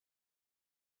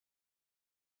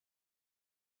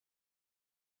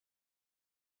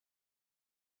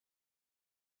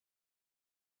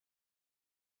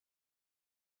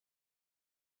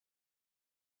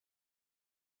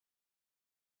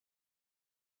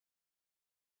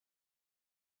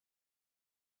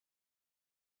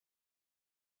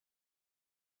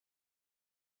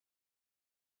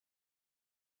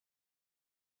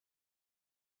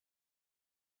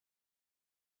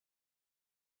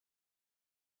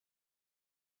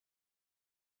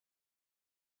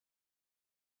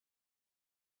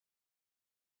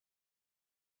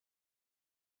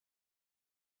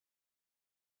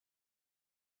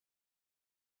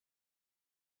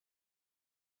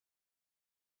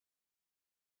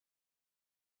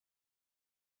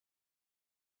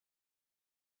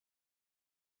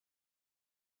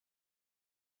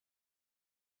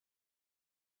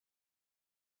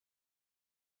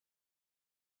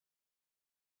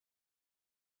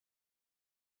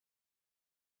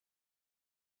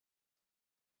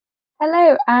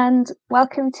Hello and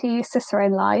welcome to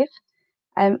Cicerone Live.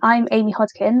 I'm Amy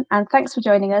Hodkin and thanks for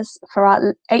joining us for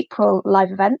our April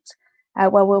live event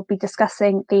where we'll be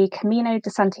discussing the Camino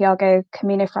de Santiago,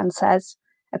 Camino Francés,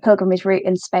 a pilgrimage route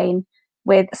in Spain,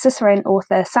 with Cicerone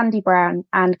author Sandy Brown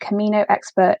and Camino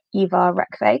expert Ivar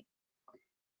Rekve.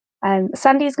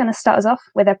 Sandy is going to start us off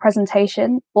with a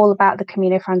presentation all about the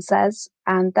Camino Francés,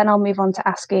 and then I'll move on to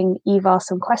asking Ivar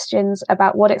some questions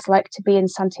about what it's like to be in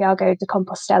Santiago de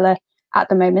Compostela at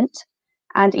the moment.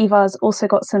 And Ivar's also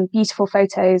got some beautiful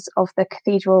photos of the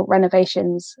cathedral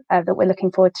renovations that we're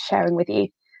looking forward to sharing with you.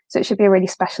 So it should be a really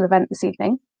special event this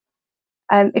evening.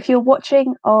 If you're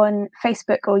watching on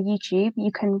Facebook or YouTube,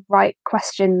 you can write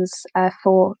questions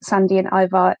for Sandy and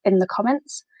Ivar in the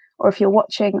comments. Or if you're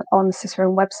watching on the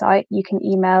Cicerone website, you can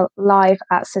email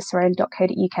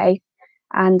live@cicerone.co.uk.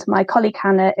 And my colleague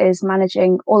Hannah is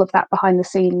managing all of that behind the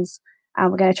scenes. And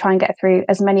we're going to try and get through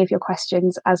as many of your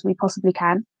questions as we possibly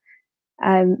can.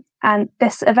 And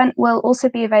this event will also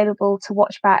be available to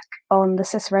watch back on the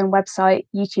Cicerone website,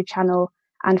 YouTube channel,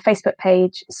 and Facebook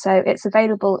page. So it's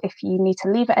available if you need to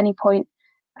leave at any point,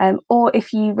 or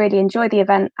if you really enjoy the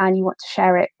event and you want to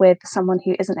share it with someone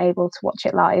who isn't able to watch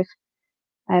it live.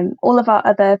 All of our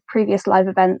other previous live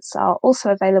events are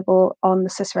also available on the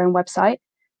Cicerone website,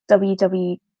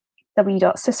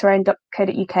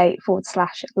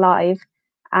 www.cicerone.co.uk/live,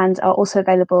 and are also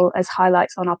available as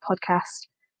highlights on our podcast,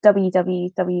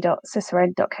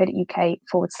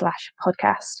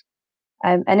 www.cicerone.co.uk/podcast.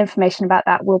 And information about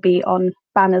that will be on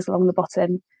banners along the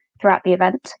bottom throughout the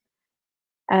event.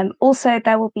 Also,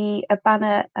 there will be a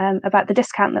banner about the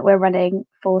discount that we're running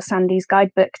for Sandy's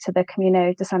guidebook to the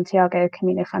Camino de Santiago,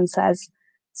 Camino Francés.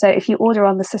 So if you order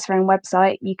on the Cicerone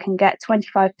website, you can get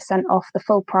 25% off the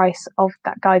full price of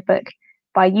that guidebook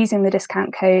by using the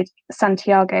discount code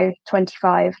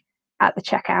Santiago25 at the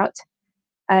checkout.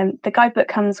 The guidebook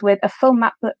comes with a full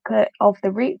map booklet of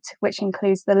the route, which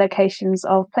includes the locations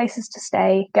of places to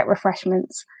stay, get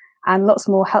refreshments, and lots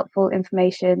more helpful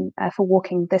information for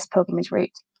walking this pilgrimage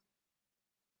route.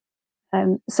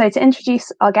 So to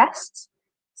introduce our guests,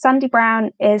 Sandy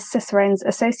Brown is Cicerone's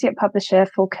associate publisher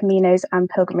for Caminos and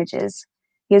Pilgrimages.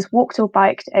 He has walked or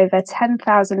biked over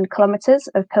 10,000 kilometers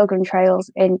of pilgrim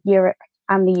trails in Europe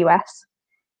and the US.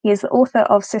 He is the author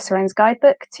of Cicerone's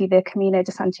guidebook to the Camino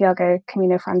de Santiago,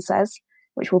 Camino Francés,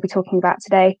 which we'll be talking about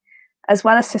today, as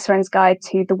well as Cicerone's guide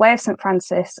to the Way of St.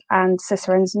 Francis and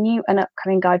Cicerone's new and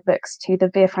upcoming guidebooks to the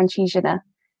Via Francigena,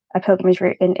 a pilgrimage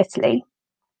route in Italy.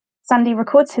 Sandy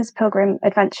records his pilgrim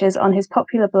adventures on his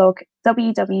popular blog,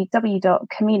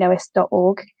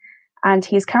 www.caminoist.org, and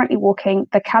he is currently walking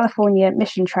the California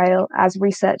Mission Trail as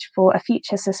research for a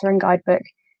future Cicerone guidebook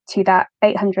to that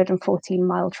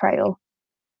 814-mile trail.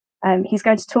 He's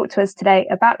going to talk to us today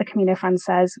about the Camino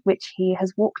Francés, which he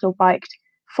has walked or biked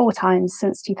 4 times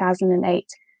since 2008,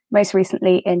 most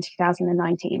recently in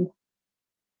 2019.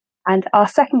 And our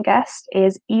second guest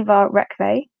is Ivar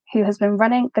Rekve, who has been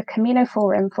running the Camino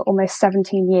Forum for almost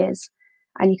 17 years.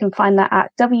 And you can find that at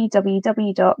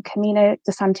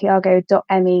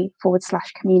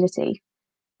www.caminodesantiago.me/community.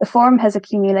 The forum has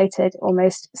accumulated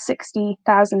almost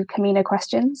 60,000 Camino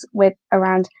questions with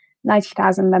around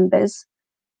 90,000 members.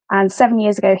 And 7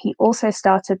 years ago, he also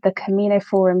started the Camino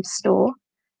Forum store,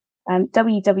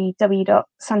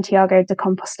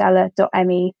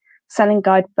 www.santiagodecompostela.me, selling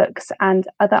guidebooks and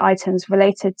other items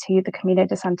related to the Camino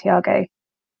de Santiago.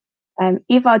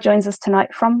 Ivar joins us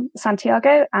tonight from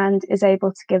Santiago and is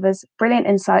able to give us brilliant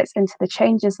insights into the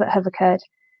changes that have occurred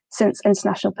since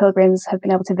international pilgrims have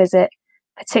been able to visit,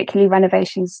 particularly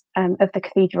renovations of the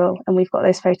cathedral. And we've got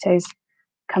those photos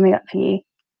coming up for you.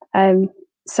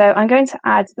 So I'm going to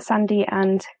add Sandy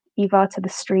and Ivar to the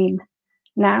stream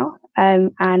now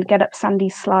and get up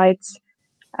Sandy's slides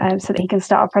so that he can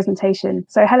start our presentation.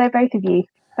 So hello, both of you.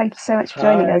 Thank you so much for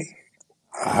joining us.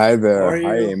 Hi there.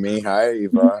 Hi, Amy. Hi,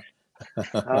 Ivar.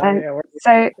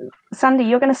 So Sandy,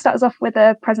 you're going to start us off with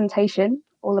a presentation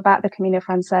all about the Camino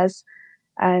Francés.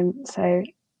 So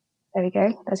there we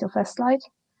go. There's your first slide.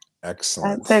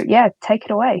 Excellent. So yeah, take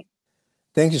it away.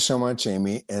 Thank you so much,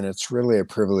 Amy. And it's really a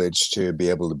privilege to be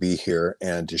able to be here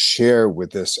and to share with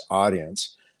this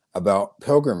audience about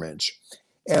pilgrimage.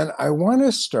 And I want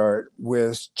to start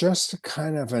with just a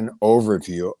kind of an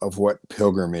overview of what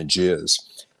pilgrimage is.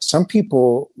 Some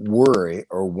people worry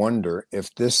or wonder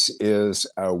if this is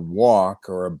a walk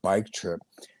or a bike trip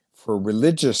for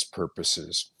religious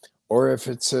purposes, or if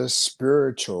it's a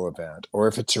spiritual event, or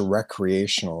if it's a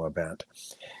recreational event.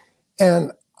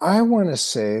 And I want to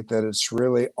say that it's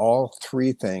really all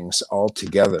 3 things all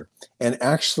together. And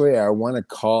actually, I want to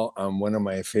call on one of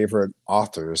my favorite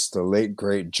authors, the late,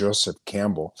 great Joseph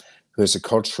Campbell, who who's a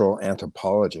cultural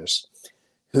anthropologist,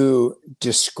 who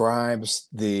describes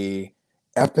the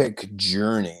epic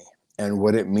journey and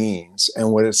what it means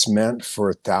and what it's meant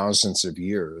for thousands of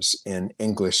years in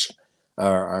in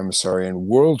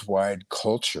worldwide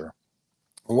culture.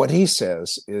 What he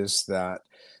says is that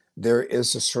there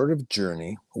is a sort of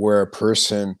journey where a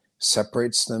person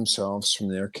separates themselves from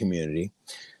their community,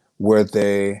 where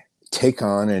they take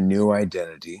on a new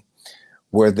identity,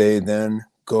 where they then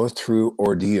go through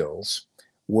ordeals,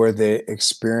 where they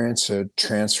experience a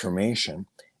transformation,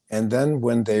 and then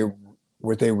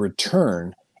where they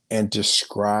return and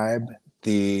describe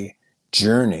the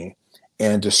journey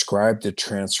and describe the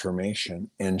transformation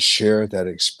and share that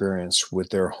experience with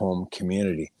their home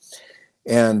community.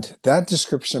 And that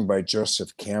description by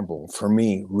Joseph Campbell, for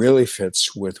me, really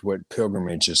fits with what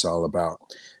pilgrimage is all about,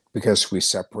 because we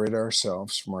separate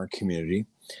ourselves from our community.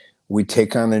 We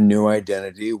take on a new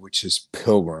identity, which is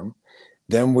pilgrim.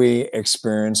 Then we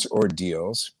experience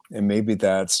ordeals, and maybe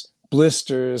that's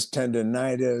blisters,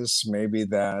 tendinitis, maybe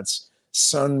that's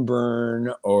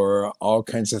sunburn, or all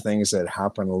kinds of things that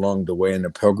happen along the way in a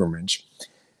pilgrimage.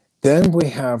 Then we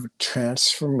have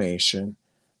transformation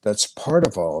that's part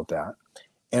of all of that,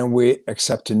 and we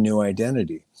accept a new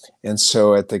identity. And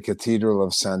so at the Cathedral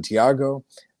of Santiago,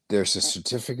 there's a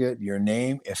certificate. Your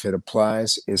name, if it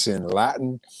applies, is in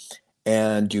Latin,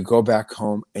 and you go back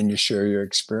home and you share your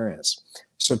experience.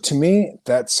 So to me,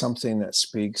 that's something that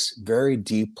speaks very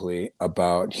deeply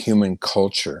about human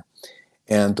culture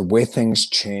and the way things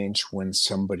change when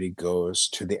somebody goes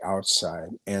to the outside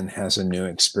and has a new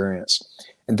experience.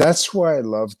 And that's why I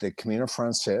love the Camino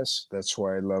Francés. That's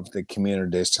why I love the Camino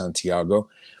de Santiago.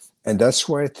 And that's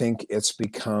why I think it's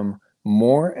become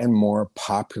more and more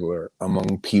popular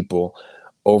among people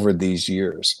over these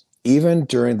years. Even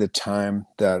during the time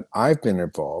that I've been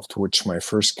involved, which my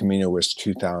first Camino was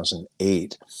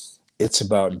 2008, it's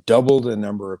about double the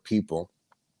number of people,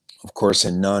 of course,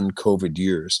 in non-COVID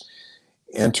years,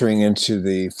 entering into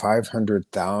the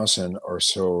 500,000 or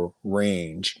so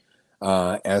range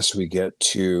as we get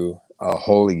to a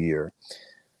Holy Year.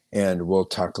 And we'll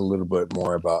talk a little bit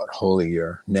more about Holy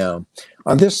Year. Now,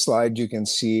 on this slide, you can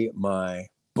see my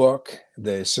book,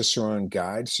 the Cicerone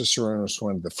Guide. Cicerone was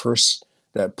one of the first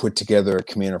that put together a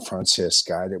Camino Francés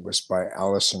guide. It was by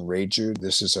Alison Rager.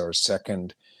 This is our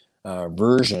second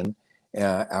version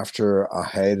after a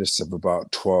hiatus of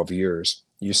about 12 years.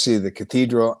 You see the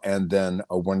cathedral and then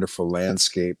a wonderful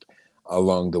landscape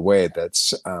along the way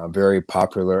that's very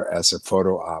popular as a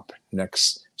photo op.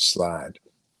 Next slide.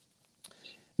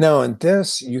 Now, in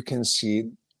this, you can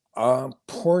see a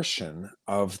portion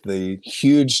of the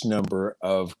huge number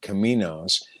of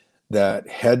caminos that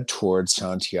head towards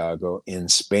Santiago in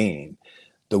Spain.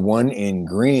 The one in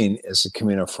green is the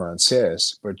Camino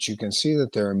Francés, but you can see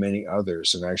that there are many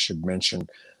others, and I should mention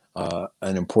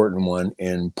an important one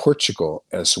in Portugal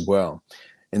as well.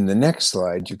 In the next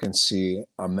slide, you can see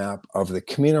a map of the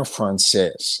Camino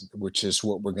Francés, which is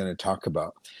what we're going to talk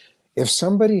about. If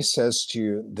somebody says to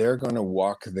you they're going to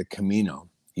walk the Camino,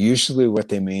 usually what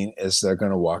they mean is they're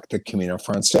going to walk the Camino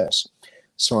Francés.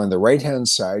 So on the right-hand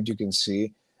side, you can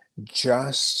see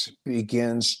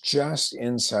begins just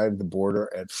inside the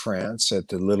border at France, at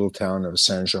the little town of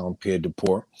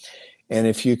Saint-Jean-Pied-de-Port. And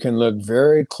if you can look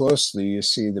very closely, you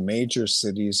see the major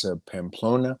cities of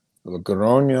Pamplona,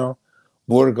 Logroño,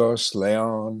 Burgos,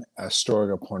 León,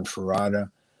 Astorga, Ponferrada,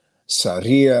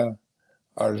 Sarria,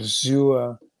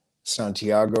 Arzúa,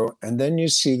 Santiago, and then you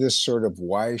see this sort of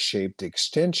Y-shaped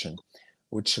extension,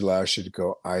 which allows you to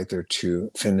go either to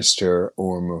Finisterre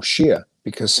or Murcia,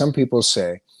 because some people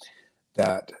say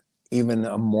that even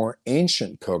a more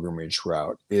ancient pilgrimage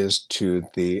route is to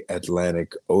the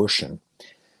Atlantic Ocean.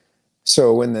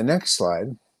 So in the next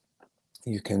slide,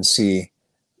 you can see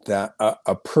that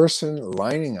a person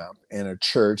lining up in a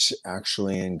church,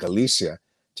 actually in Galicia,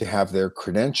 to have their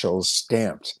credentials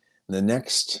stamped. The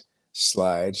next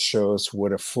slide shows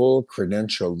what a full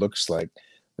credential looks like.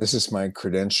 This is my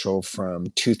credential from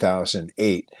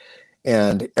 2008.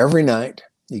 And every night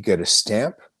you get a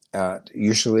stamp at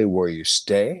usually where you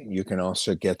stay. You can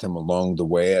also get them along the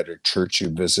way at a church you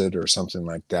visit or something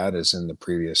like that, as in the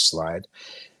previous slide.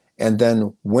 And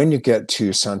then when you get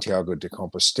to Santiago de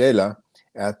Compostela,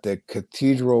 at the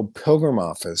Cathedral Pilgrim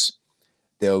Office,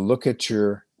 they'll look at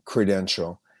your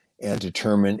credential and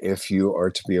determine if you are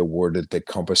to be awarded the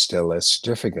Compostela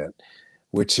certificate,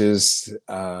 which is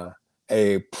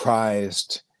a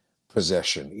prized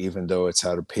possession, even though it's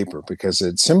out of paper, because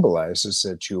it symbolizes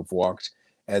that you've walked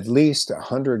at least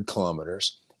 100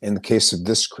 kilometers. In the case of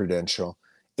this credential,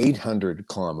 800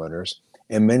 kilometers,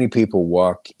 and many people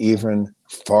walk even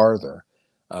farther.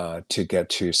 to get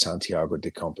to Santiago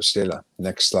de Compostela.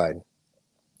 Next slide.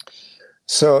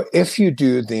 So if you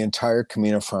do the entire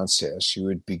Camino Francés, you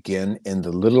would begin in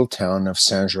the little town of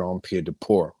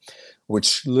Saint-Jean-Pied-de-Port,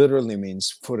 which literally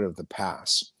means foot of the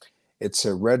pass. It's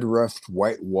a red-roofed,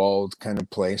 white-walled kind of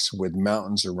place with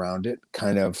mountains around it,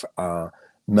 kind of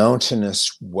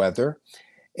mountainous weather.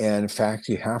 And in fact,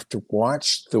 you have to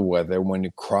watch the weather when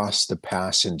you cross the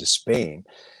pass into Spain.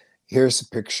 Here's a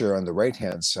picture on the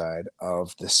right-hand side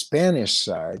of the Spanish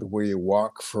side, where you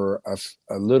walk for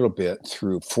a little bit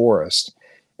through forest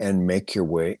and make your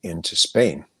way into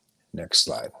Spain. Next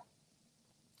slide.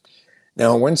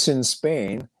 Now, once in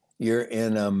Spain, you're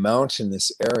in a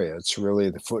mountainous area. It's really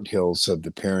the foothills of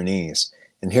the Pyrenees.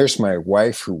 And here's my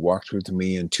wife, who walked with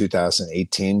me in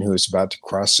 2018, who is about to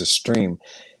cross the stream.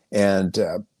 And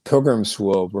pilgrims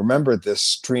will remember this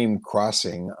stream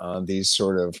crossing on these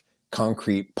sort of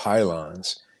concrete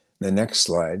pylons. The next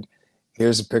slide.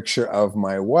 Here's a picture of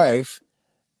my wife.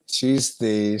 She's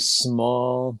the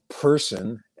small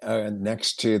person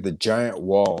next to the giant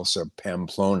walls of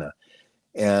Pamplona.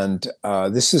 And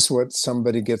this is what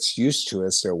somebody gets used to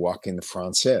as they're walking the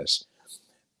Francés.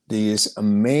 These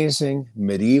amazing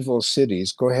medieval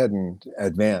cities, go ahead and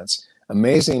advance,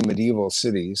 amazing medieval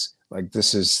cities, like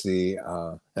this is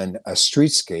a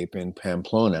streetscape in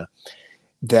Pamplona,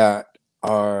 that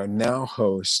are now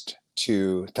host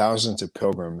to thousands of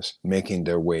pilgrims making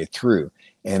their way through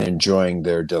and enjoying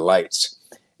their delights.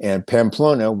 And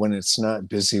Pamplona, when it's not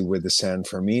busy with the San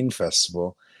Fermin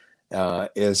festival,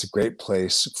 is a great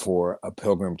place for a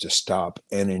pilgrim to stop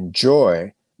and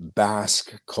enjoy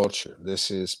Basque culture. This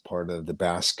is part of the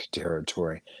Basque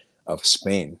territory of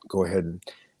Spain. Go ahead and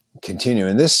continue.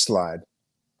 In this slide,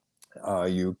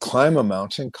 you climb a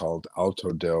mountain called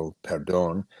Alto del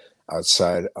Perdón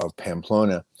outside of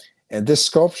Pamplona. And this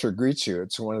sculpture greets you.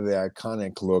 It's one of the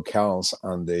iconic locales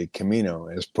on the Camino.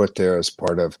 It's put there as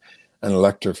part of an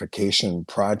electrification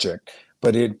project.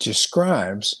 But it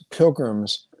describes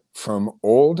pilgrims from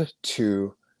old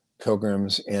to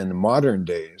pilgrims in modern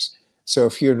days. So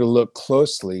if you were to look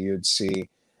closely, you'd see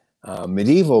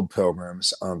medieval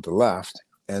pilgrims on the left,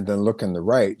 and then look on the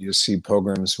right, you'll see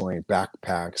pilgrims wearing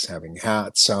backpacks, having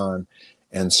hats on,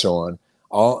 and so on,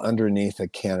 all underneath a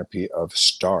canopy of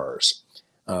stars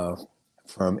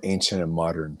from ancient and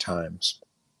modern times.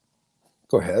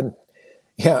 Go ahead.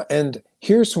 Yeah, and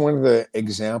here's one of the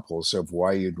examples of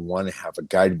why you'd want to have a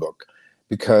guidebook,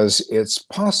 because it's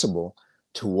possible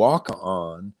to walk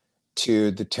on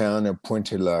to the town of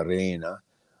Puente la Reina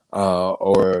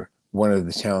or one of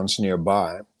the towns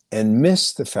nearby and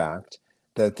miss the fact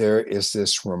that there is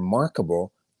this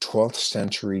remarkable 12th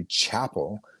century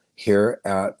chapel here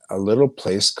at a little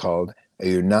place called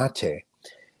Eunate.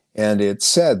 And it's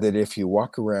said that if you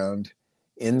walk around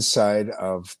inside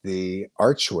of the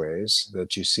archways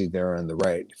that you see there on the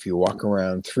right, if you walk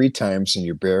around 3 times in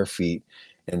your bare feet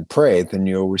and pray, then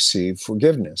you'll receive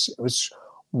forgiveness. It was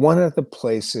one of the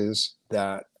places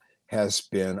that has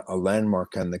been a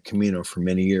landmark on the Camino for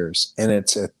many years. And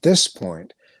it's at this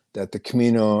point that the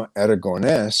Camino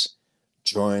Aragonés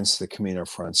joins the Camino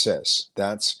Francés.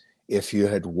 That's if you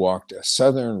had walked a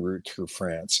southern route through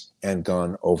France and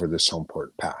gone over the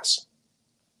Somport Pass.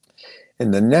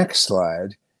 In the next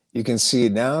slide, you can see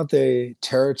now the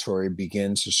territory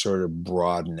begins to sort of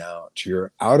broaden out.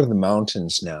 You're out of the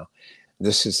mountains now.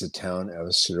 This is the town of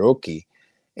Siroki,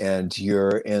 and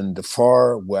you're in the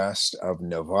far west of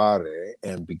Navarre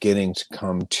and beginning to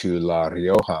come to La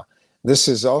Rioja. This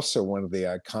is also one of the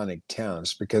iconic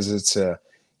towns because it's a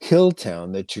hill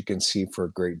town that you can see for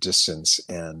a great distance,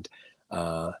 and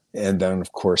then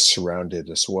of course surrounded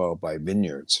as well by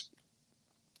vineyards.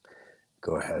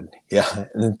 Go ahead. Yeah,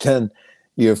 and then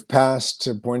you've passed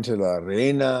Puente la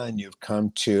Reina and you've come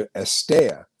to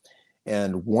Estea.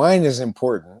 And wine is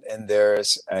important, and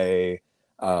there's a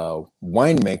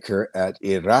winemaker at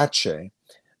Irache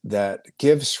that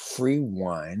gives free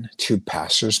wine to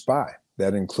passersby.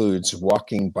 That includes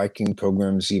walking, biking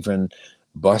pilgrims, even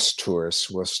bus tourists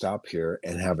will stop here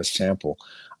and have a sample.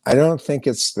 I don't think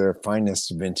it's their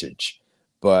finest vintage,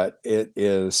 but it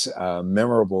is a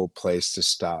memorable place to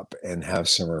stop and have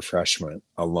some refreshment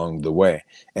along the way.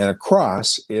 And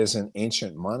across is an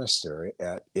ancient monastery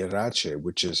at Irache,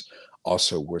 which is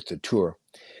also worth a tour.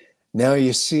 Now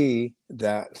you see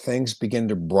that things begin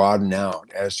to broaden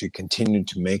out as you continue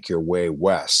to make your way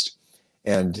west.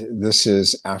 And this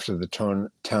is after the town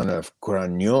of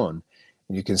Gragnon.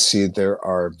 You can see there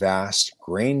are vast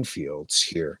grain fields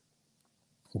here.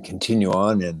 You continue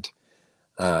on, and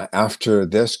after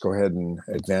this, go ahead and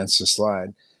advance the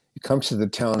slide. You come to the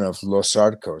town of Los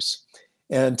Arcos.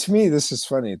 And to me, this is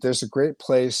funny. There's a great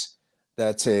place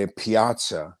that's a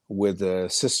piazza with a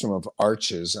system of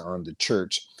arches on the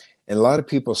church. And a lot of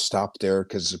people stop there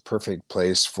because it's a perfect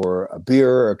place for a beer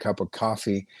or a cup of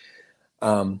coffee.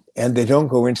 And they don't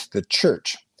go into the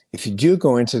church. If you do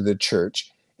go into the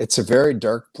church, it's a very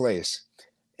dark place.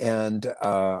 And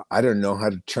I don't know how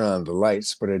to turn on the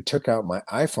lights, but I took out my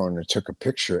iPhone and took a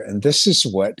picture, and this is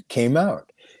what came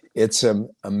out. It's an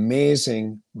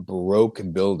amazing Baroque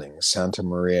building, Santa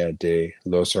Maria de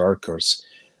los Arcos.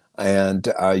 And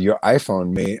your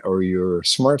iPhone may, or your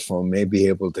smartphone may be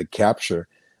able to capture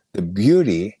the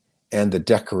beauty and the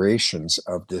decorations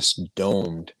of this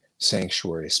domed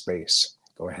sanctuary space.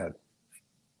 Go ahead.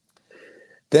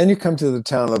 Then you come to the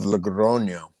town of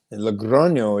Logroño. And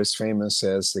Logroño is famous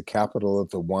as the capital of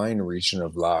the wine region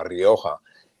of La Rioja.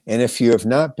 And if you have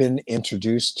not been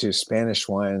introduced to Spanish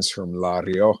wines from La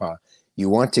Rioja, you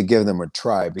want to give them a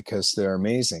try because they're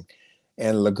amazing.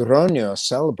 And Logroño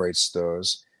celebrates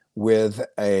those with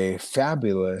a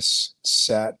fabulous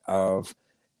set of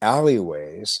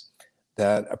alleyways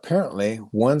that apparently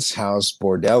once housed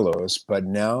bordellos, but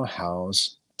now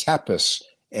house tapas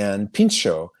and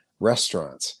pincho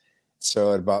restaurants.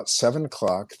 So at about 7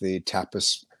 o'clock, the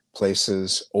tapas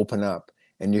places open up,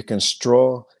 and you can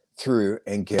stroll through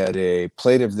and get a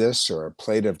plate of this or a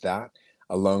plate of that,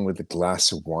 along with a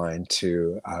glass of wine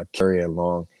to carry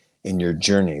along in your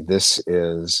journey. This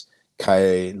is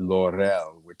Calle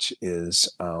Laurel, which is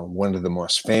one of the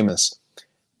most famous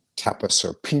tapas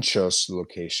or pinchos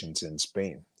locations in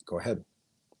Spain. Go ahead.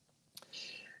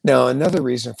 Now, another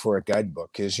reason for a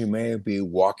guidebook is you may be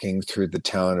walking through the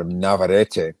town of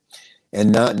Navarrete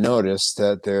and not notice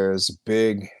that there's a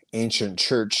big ancient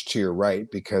church to your right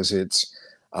because it's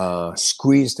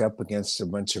squeezed up against a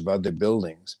bunch of other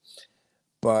buildings.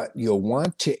 But you'll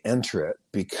want to enter it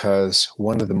because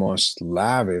one of the most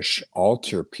lavish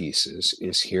altar pieces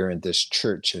is here in this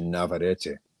church in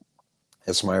Navarrete.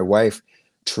 As my wife,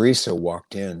 Teresa,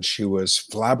 walked in, she was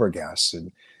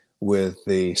flabbergasted with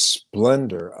the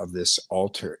splendor of this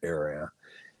altar area.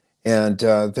 And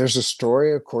there's a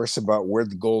story, of course, about where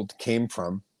the gold came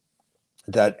from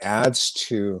that adds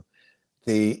to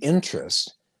the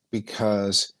interest,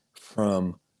 because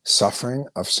from suffering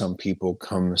of some people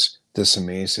comes this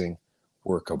amazing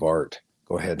work of art.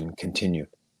 Go ahead and continue.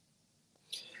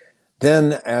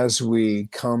 Then as we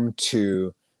come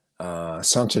to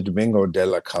Santo Domingo de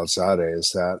la Calzada,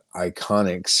 is that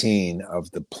iconic scene of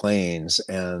the plains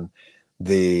and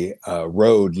the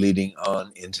road leading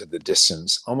on into the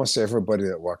distance. Almost everybody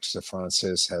that walks the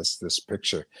Francés has this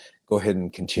picture. Go ahead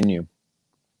and continue.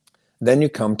 Then you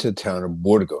come to the town of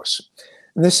Burgos.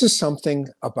 And this is something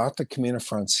about the Camino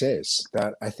Francés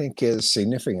that I think is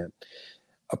significant.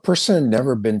 A person had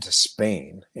never been to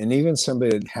Spain, and even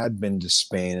somebody that had been to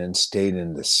Spain and stayed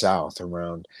in the south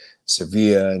around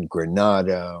Sevilla and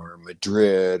Granada or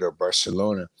Madrid or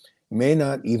Barcelona may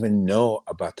not even know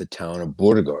about the town of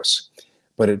Burgos.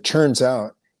 But it turns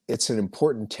out it's an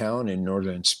important town in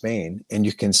northern Spain, and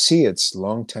you can see its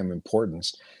long-time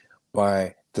importance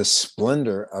by the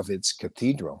splendor of its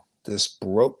cathedral, this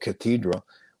Baroque cathedral,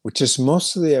 which is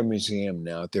mostly a museum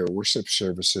now. There are worship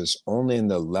services only in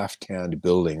the left-hand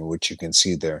building, which you can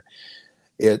see there.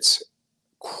 It's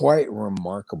quite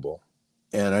remarkable,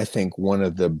 and I think one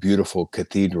of the beautiful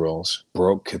cathedrals,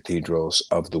 Baroque cathedrals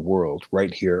of the world,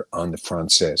 right here on the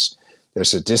Francés.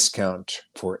 There's a discount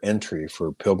for entry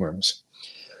for pilgrims.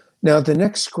 Now, the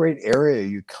next great area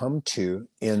you come to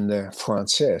in the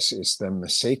Francés is the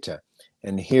Meseta.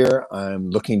 And here I'm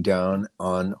looking down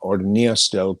on Hornillos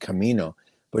del Camino,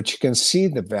 but you can see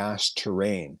the vast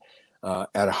terrain.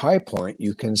 At a high point,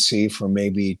 you can see for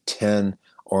maybe 10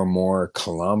 or more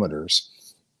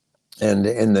kilometers. And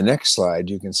in the next slide,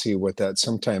 you can see what that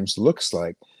sometimes looks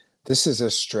like. This is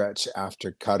a stretch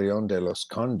after Carrión de los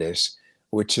Condes,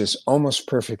 which is almost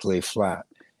perfectly flat.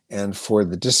 And for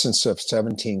the distance of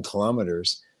 17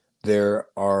 kilometers, there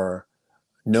are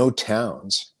no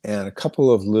towns and a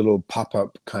couple of little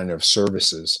pop-up kind of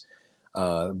services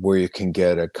where you can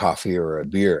get a coffee or a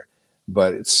beer.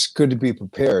 But it's good to be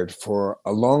prepared for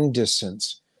a long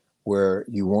distance where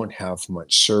you won't have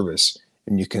much service,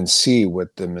 and you can see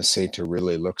what the Meseta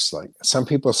really looks like. Some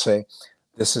people say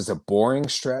this is a boring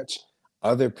stretch.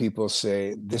 Other people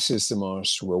say this is the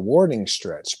most rewarding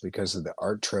stretch because of the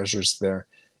art treasures there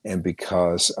and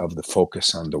because of the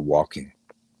focus on the walking.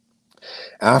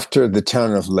 After the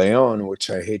town of León,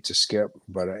 which I hate to skip,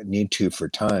 but I need to for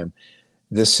time,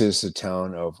 this is the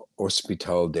town of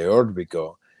Hospital de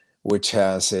Órbigo, which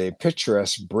has a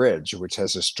picturesque bridge, which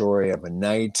has a story of a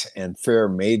knight and fair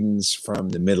maidens from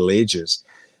the Middle Ages.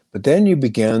 But then you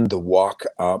begin to walk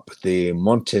up the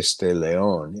Montes de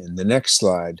León. In the next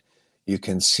slide, you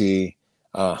can see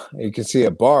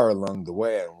a bar along the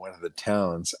way in one of the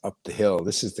towns up the hill.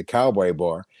 This is the Cowboy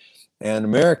Bar. And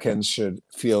Americans should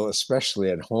feel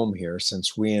especially at home here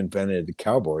since we invented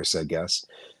cowboys, I guess.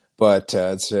 But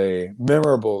it's a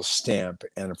memorable stamp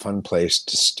and a fun place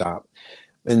to stop.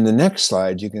 In the next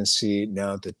slide, you can see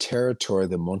now the territory,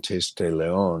 the Montes de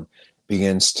Leon,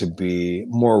 begins to be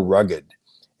more rugged.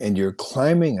 And you're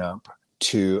climbing up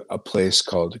to a place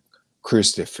called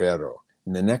Cruz de Ferro.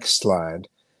 In the next slide,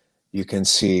 you can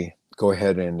see, go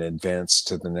ahead and advance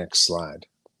to the next slide.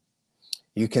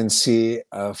 You can see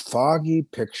a foggy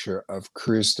picture of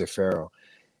Cruz de Ferro.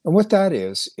 And what that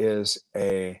is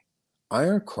a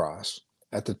iron cross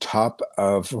at the top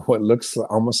of what looks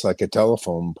almost like a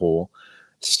telephone pole,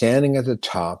 standing at the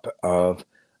top of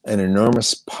an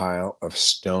enormous pile of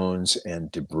stones and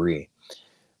debris.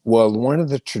 Well, one of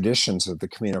the traditions of the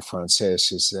Camino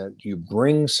Francés is that you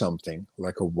bring something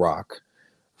like a rock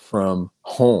from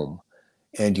home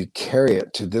and you carry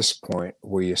it to this point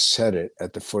where you set it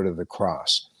at the foot of the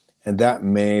cross. And that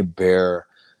may bear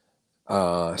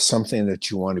something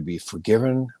that you want to be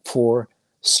forgiven for,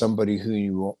 somebody who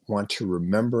you want to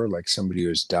remember, like somebody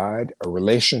who's died, a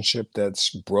relationship that's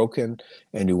broken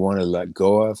and you want to let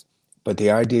go of. But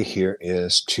the idea here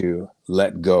is to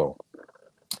let go.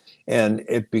 And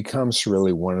it becomes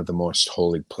really one of the most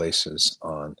holy places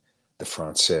on the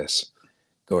Francés.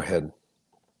 Go ahead.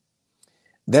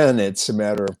 Then it's a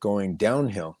matter of going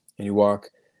downhill, and you walk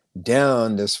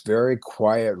down this very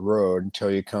quiet road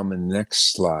until you come in the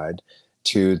next slide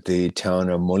to the town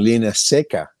of Molina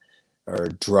Seca, or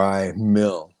dry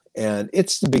mill. And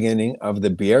it's the beginning of the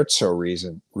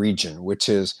Bierzo region, which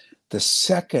is the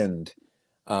second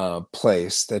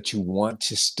place that you want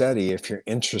to study if you're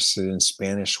interested in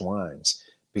Spanish wines,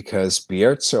 because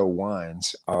Bierzo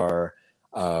wines are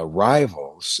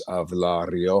rivals of La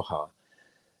Rioja.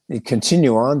 You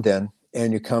continue on then,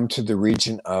 and you come to the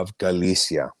region of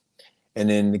Galicia. And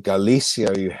in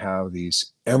Galicia, you have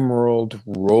these emerald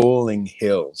rolling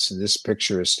hills. And this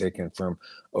picture is taken from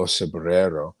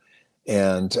Osebrero.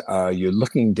 And you're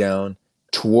looking down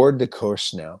toward the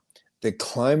coast now. The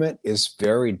climate is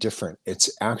very different. It's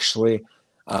actually,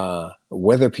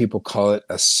 whether people call it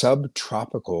a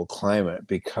subtropical climate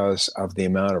because of the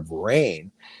amount of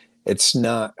rain, it's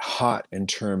not hot in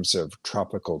terms of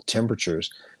tropical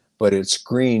temperatures, but it's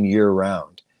green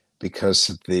year-round because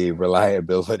of the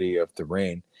reliability of the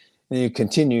rain. And you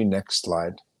continue, next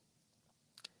slide.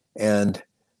 And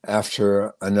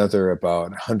after another about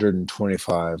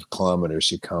 125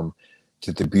 kilometers, you come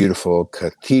to the beautiful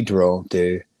Cathedral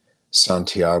de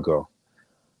Santiago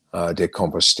de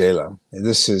Compostela. And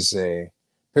this is a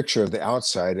picture of the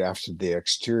outside after the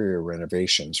exterior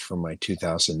renovations from my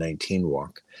 2019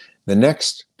 walk. The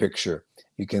next picture,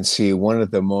 you can see one of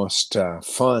the most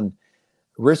fun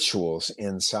rituals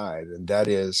inside, and that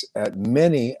is at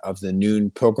many of the noon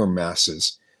pilgrim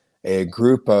masses, a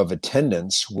group of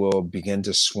attendants will begin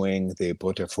to swing the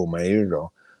botafumeiro,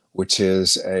 which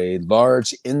is a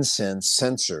large incense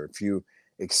censer. If you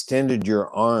extended your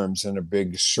arms in a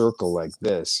big circle like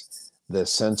this, the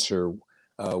censer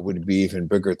would be even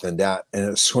bigger than that, and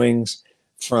it swings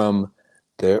from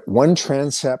the one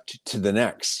transept to the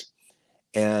next.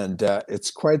 And it's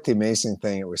quite the amazing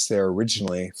thing. It was there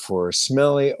originally for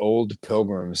smelly old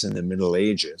pilgrims in the Middle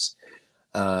Ages.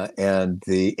 And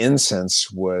the incense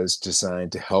was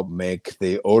designed to help make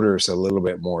the odors a little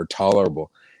bit more tolerable.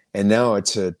 And now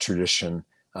it's a tradition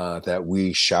that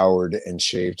we showered and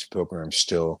shaved pilgrims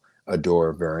still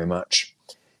adore very much.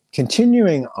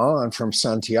 Continuing on from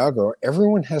Santiago,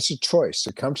 everyone has a choice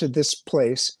to come to this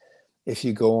place if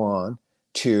you go on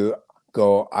to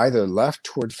go either left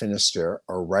toward Finisterre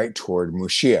or right toward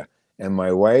Muxía. And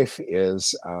my wife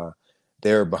is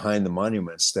there behind the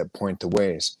monuments that point the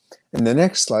ways. In the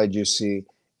next slide, you see,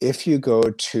 if you go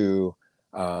to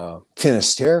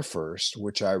Finisterre first,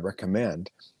 which I recommend,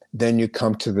 then you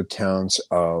come to the towns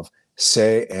of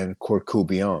Sé and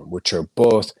Corcubion, which are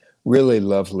both really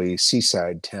lovely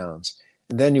seaside towns.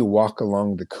 And then you walk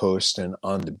along the coast and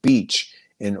on the beach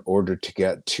in order to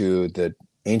get to the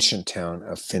ancient town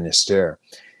of Finisterre.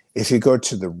 If you go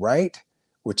to the right,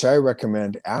 which I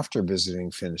recommend after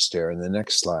visiting Finisterre in the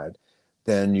next slide,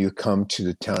 then you come to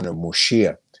the town of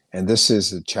Muxía. And this is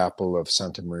the chapel of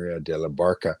Santa Maria de la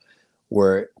Barca,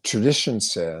 where tradition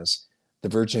says the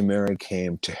Virgin Mary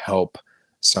came to help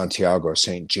Santiago,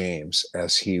 St. James,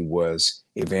 as he was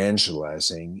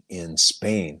evangelizing in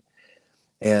Spain.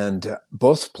 And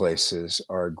both places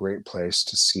are a great place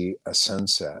to see a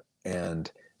sunset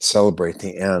and celebrate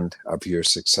the end of your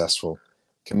successful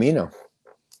Camino.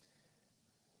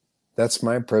 that's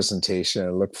my presentation. I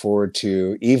look forward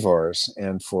to Ivar's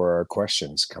and for our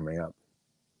questions coming up.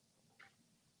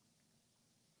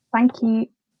 Thank you.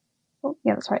 Oh,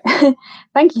 yeah, that's right.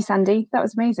 Thank you, Sandy. That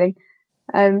was amazing.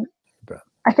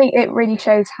 I think it really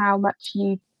shows how much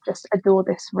you just adore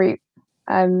this route.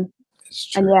 And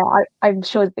yeah, I'm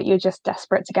sure that you're just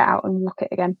desperate to get out and look it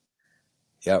again.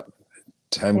 Yep.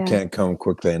 Time can't come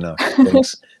quickly enough.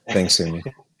 Thanks, Amy.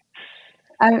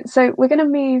 So we're going to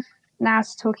move now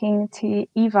to talking to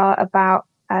Ivar about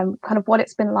kind of what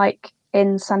it's been like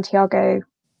in Santiago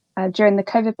during the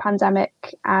COVID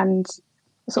pandemic and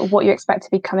sort of what you expect to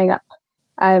be coming up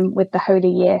with the Holy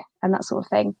Year and that sort of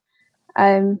thing.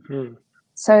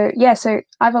 So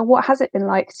Ivar, what has it been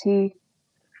like to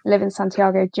live in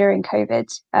Santiago during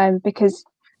COVID? Because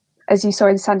as you saw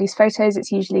in Sandy's photos,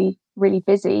 it's usually really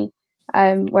busy,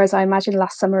 whereas I imagine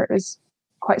last summer it was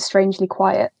quite strangely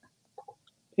quiet.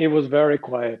 It was very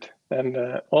quiet. And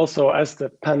also as the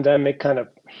pandemic kind of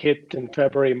hit in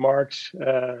February, March,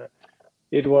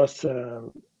 it was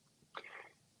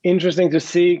interesting to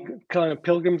see kind of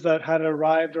pilgrims that had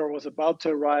arrived or was about to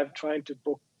arrive trying to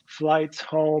book flights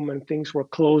home, and things were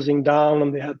closing down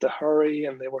and they had to hurry,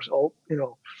 and there was all,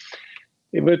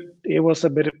 it was a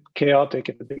bit chaotic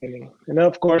at the beginning. And then,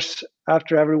 of course,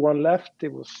 after everyone left,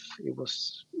 it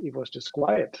was just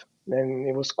quiet. And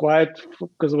it was quiet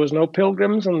because there was no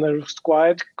pilgrims, and it was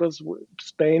quiet because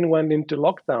Spain went into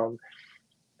lockdown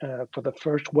for the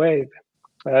first wave.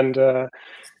 And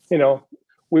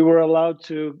we weren't allowed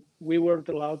to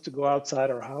go outside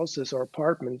our houses or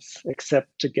apartments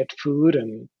except to get food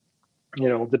and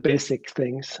the basic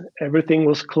things. Everything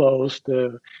was closed.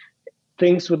 The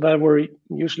things that were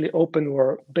usually open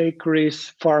were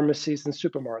bakeries, pharmacies, and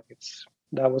supermarkets.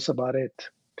 That was about it.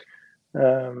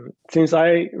 Since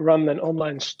I run an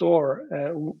online store,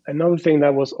 another thing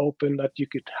that was open that you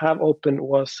could have open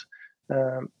was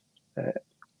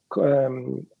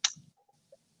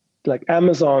like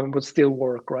Amazon would still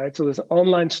work, right? So there's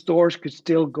online stores could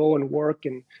still go and work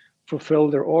and fulfill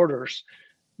their orders,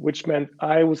 which meant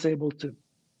I was able to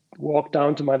walk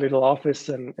down to my little office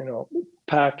and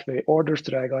pack the orders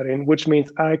that I got in, which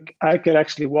means I could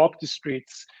actually walk the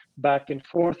streets back and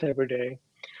forth every day.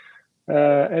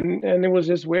 And it was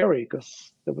just weary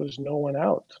because there was no one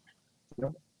out.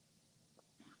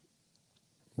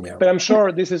 Yeah. But I'm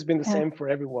sure this has been the same for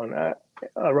everyone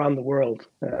around the world.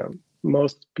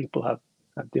 Most people have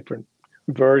different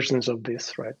versions of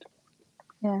this, right?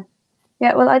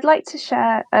 Yeah, well, I'd like to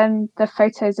share the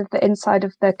photos of the inside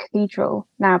of the cathedral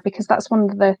now, because that's one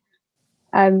of the,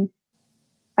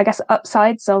 I guess,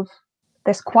 upsides of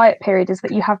this quiet period is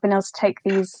that you have been able to take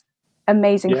these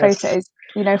amazing photos.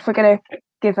 If we're going to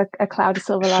give a cloud a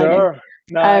silver lining. Sure.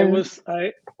 No,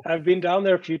 I've been down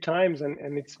there a few times, and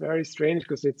it's very strange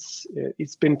because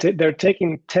it's been they're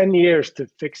taking 10 years to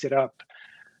fix it up.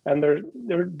 And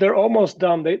they're almost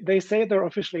done. They say they're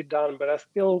officially done, but I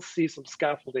still see some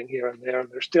scaffolding here and there, and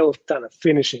they're still kind of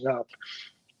finishing up.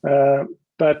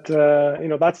 But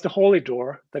that's the holy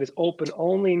door that is open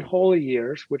only in holy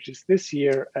years, which is this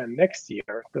year and next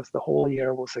year, because the holy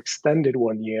year was extended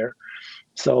 1 year.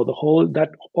 So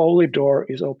that holy door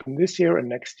is open this year and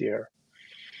next year.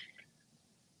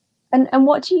 And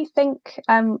what do you think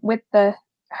with the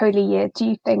holy year? Do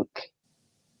you think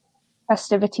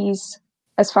festivities,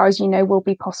 as far as you know, will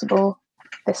be possible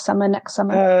this summer, next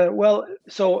summer? Well,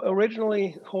 so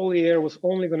originally Holy Year was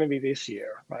only going to be this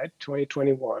year, right?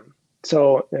 2021.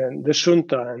 So the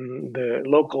Junta and the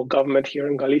local government here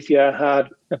in Galicia had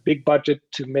a big budget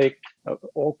to make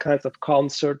all kinds of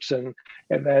concerts and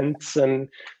events and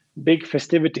big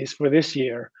festivities for this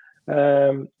year.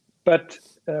 But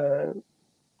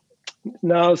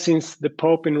now, since the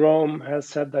Pope in Rome has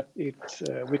said that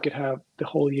we could have the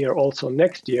whole year also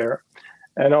next year,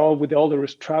 and with all the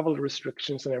travel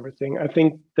restrictions and everything, I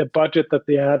think the budget that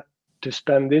they had to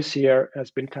spend this year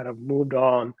has been kind of moved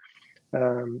on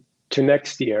to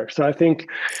next year. So I think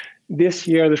this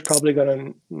year there's probably going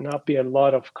to not be a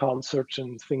lot of concerts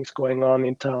and things going on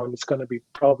in town. It's going to be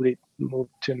probably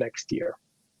moved to next year.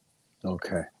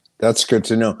 Okay, that's good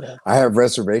to know. Yeah. I have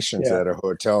reservations at a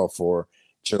hotel for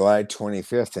July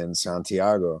 25th in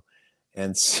Santiago,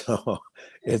 and so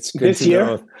it's good to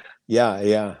know.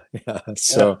 Yeah.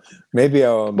 So maybe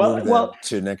I'll move that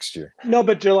to next year. No,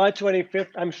 but July 25th,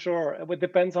 I'm sure. It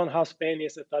depends on how Spain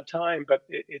is at that time, but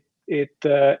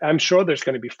I'm sure there's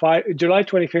going to be July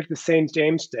 25th is St.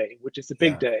 James Day, which is a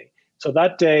big day. So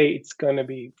that day it's going to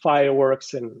be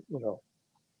fireworks and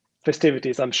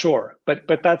festivities, I'm sure. But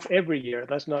that's every year.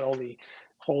 That's not only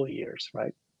holy years,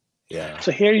 right? Yeah.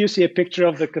 So here you see a picture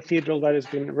of the cathedral that has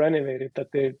been renovated,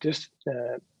 that they just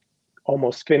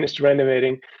almost finished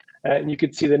renovating. And you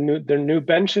could see the new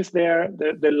benches there.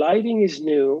 The lighting is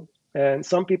new, and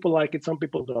some people like it, some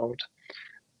people don't.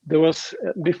 There was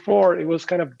before it was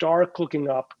kind of dark looking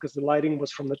up because the lighting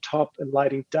was from the top and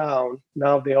lighting down.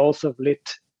 Now they also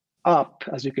lit up,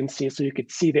 as you can see, so you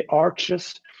could see the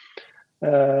arches.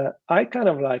 I kind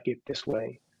of like it this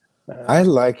way. I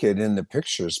like it in the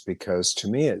pictures because to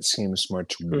me it seems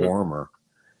much warmer.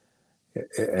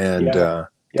 And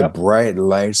the bright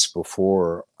lights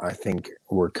before, I think,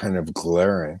 were kind of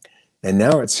glaring. And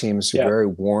now it seems very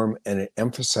warm, and it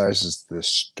emphasizes the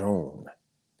stone,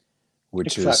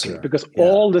 which exactly, is... because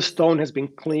all the stone has been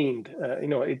cleaned.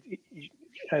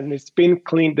 And it's been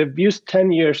cleaned. They've used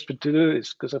 10 years to do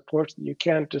this because, of course, you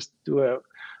can't just do a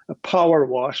power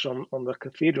wash on the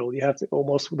cathedral. You have to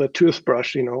almost with a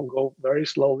toothbrush, go very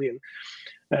slowly.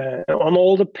 And on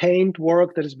all the paint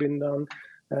work that has been done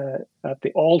at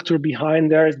the altar behind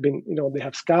there has been, they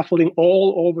have scaffolding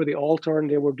all over the altar, and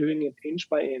they were doing it inch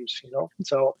by inch,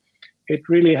 So it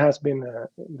really has been,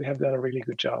 they have done a really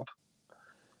good job.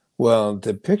 Well,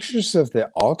 the pictures of the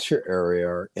altar area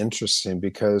are interesting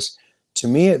because to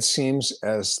me it seems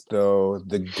as though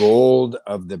the gold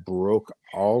of the Baroque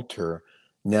altar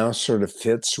now sort of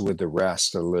fits with the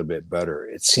rest a little bit better.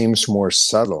 It seems more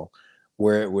subtle,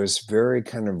 where it was very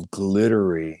kind of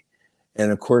glittery.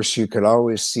 And of course, you could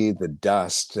always see the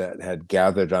dust that had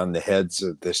gathered on the heads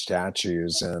of the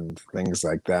statues and things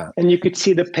like that. And you could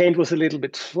see the paint was a little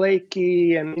bit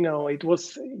flaky, and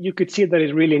you could see that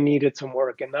it really needed some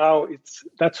work. And now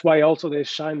that's why also they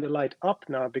shine the light up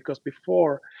now, because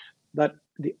before that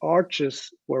the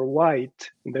arches were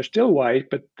white, and they're still white,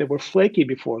 but they were flaky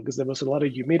before because there was a lot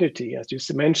of humidity. As you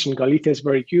mentioned, Galicia is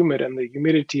very humid, and the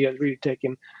humidity has really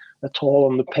taken a toll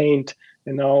on the paint.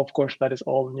 And now, of course, that is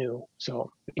all new,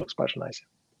 so it looks much nicer.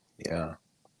 Yeah.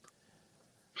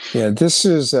 Yeah, this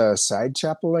is a side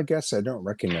chapel, I guess. I don't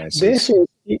recognize this.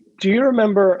 Do you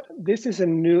remember? This is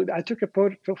I took a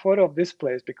photo of this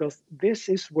place because this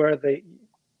is where they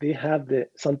had the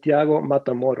Santiago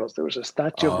Matamoros. There was a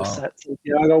statue of the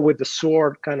Santiago with the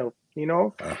sword, kind of,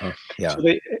 Yeah.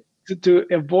 So to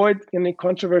avoid any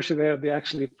controversy there, they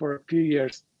actually, for a few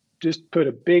years, just put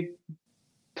a big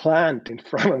plant in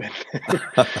front of it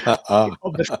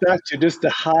of the statue just to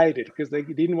hide it because they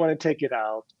didn't want to take it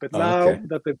out. But now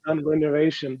that they've done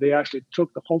renovation, they actually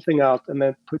took the whole thing out and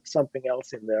then put something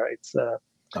else in there. It's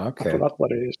I forgot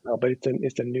what it is now, but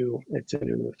it's a new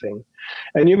thing.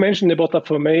 And you mentioned the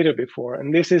botafumeiro before,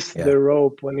 and this is the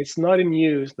rope. When it's not in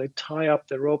use, they tie up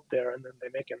the rope there and then they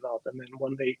make a knot. And then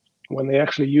when they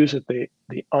actually use it, they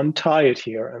untie it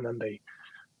here and then they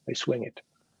swing it.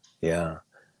 Yeah.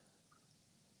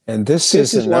 And this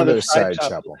is another side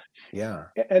chapel. Yeah.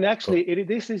 And actually,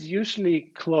 this is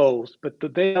usually closed, but the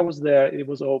day I was there, it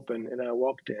was open, and I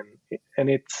walked in. And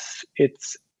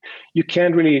it's you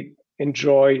can't really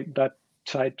enjoy that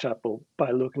side chapel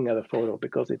by looking at a photo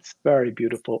because it's very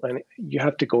beautiful, and you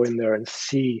have to go in there and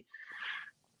see.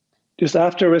 Just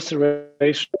after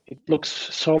restoration, it looks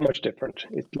so much different.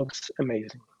 It looks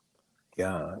amazing.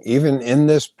 Yeah. Even in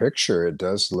this picture, it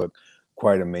does look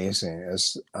quite amazing.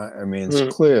 It's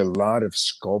clear a lot of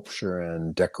sculpture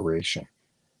and decoration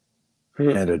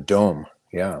and a dome.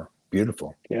 Yeah,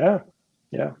 beautiful. Yeah.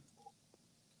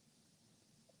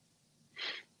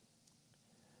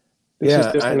 This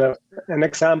is just an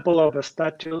example of a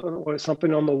statue or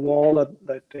something on the wall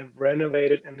that they've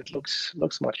renovated, and it looks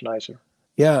much nicer.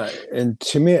 Yeah, and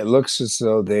to me it looks as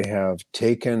though they have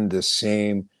taken the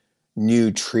same new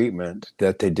treatment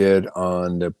that they did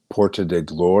on the Porta de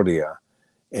Gloria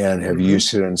and have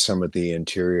used it in some of the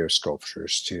interior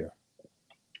sculptures too.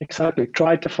 Exactly.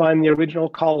 Try to find the original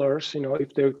colors,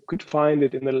 if they could find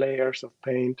it in the layers of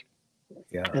paint.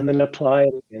 Yeah. And then apply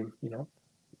it again,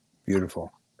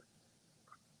 Beautiful.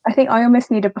 I think I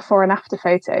almost need a before and after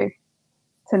photo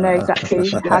to know exactly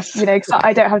how, because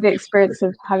I don't have the experience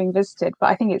of having visited, but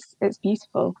I think it's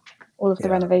beautiful, all of the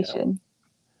renovation.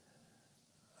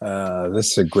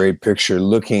 This is a great picture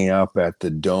looking up at the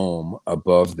dome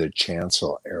above the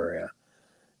chancel area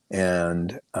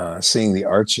and seeing the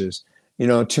arches.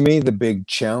 To me, the big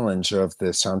challenge of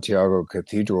the Santiago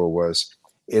Cathedral was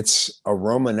it's a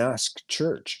Romanesque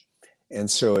church. And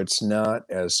so it's not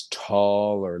as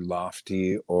tall or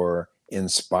lofty or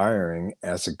inspiring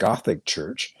as a Gothic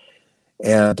church.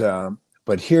 And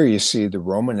but here you see the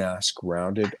Romanesque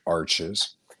rounded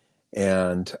arches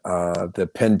and the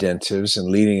pendentives and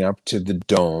leading up to the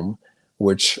dome,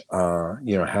 which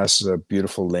has the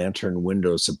beautiful lantern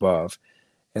windows above.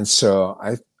 And so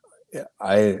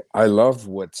I love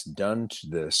what's done to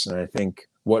this, and I think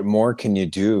what more can you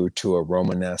do to a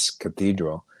Romanesque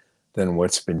cathedral than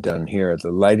what's been done here.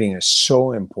 The lighting is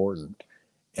so important,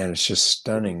 and it's just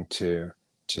stunning to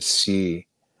see.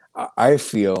 I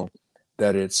feel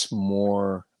that it's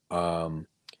more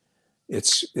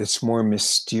it's more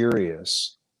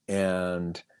mysterious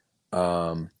and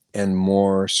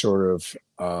more sort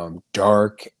of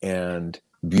dark and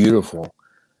beautiful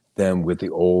than with the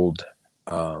old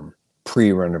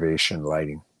pre-renovation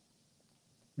lighting.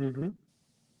 Mm-hmm.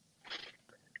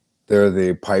 There are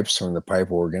the pipes from the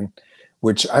pipe organ,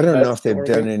 which I don't know if they've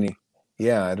done any.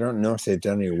 Yeah, I don't know if they've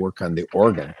done any work on the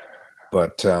organ,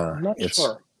 but I'm not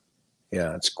sure.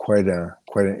 Yeah, it's quite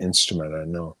an instrument, I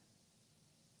know.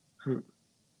 No,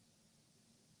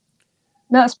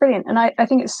 that's brilliant, and I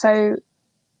think it's so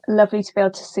lovely to be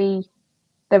able to see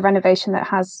the renovation that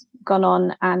has gone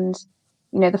on, and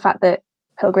the fact that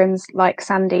pilgrims like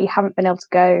Sandy haven't been able to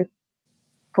go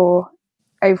for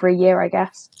over a year, I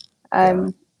guess,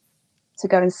 to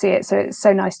go and see it. So it's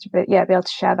so nice to be able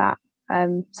to share that,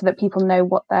 so that people know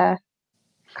what they're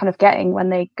kind of getting when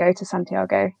they go to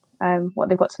Santiago, what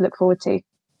they've got to look forward to.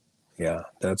 Yeah,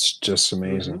 that's just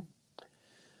amazing.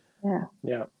 Mm-hmm.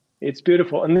 Yeah, it's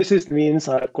beautiful. And this is the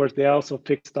inside. Of course, they also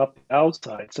fixed up the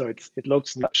outside, so it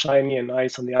looks shiny and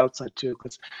nice on the outside too.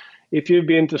 Because if you've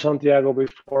been to Santiago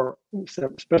before,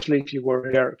 especially if you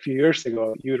were here a few years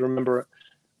ago, you remember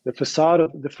the facade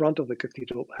of the front of the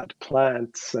cathedral had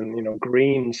plants and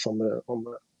greens on the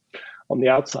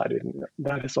outside. And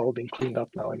that has all been cleaned up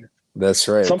now. And that's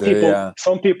right.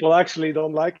 Some people actually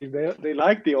don't like it. They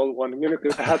like the old one,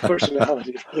 because it had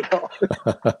personality.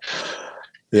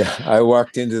 Yeah, I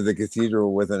walked into the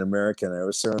cathedral with an American. I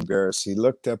was so embarrassed. He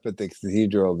looked up at the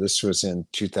cathedral. This was in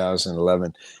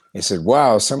 2011. He said,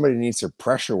 "Wow, somebody needs to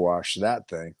pressure wash that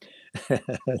thing."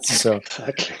 So,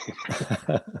 exactly.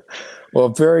 Well,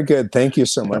 very good. Thank you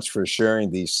so much for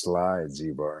sharing these slides,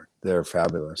 Ivar. They're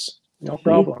fabulous. No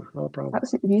problem. No problem.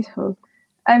 Absolutely beautiful.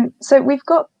 So we've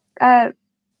got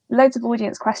loads of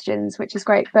audience questions, which is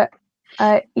great. But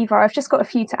Ivar, I've just got a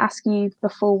few to ask you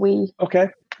before we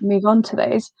move on to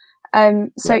those.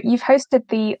 So you've hosted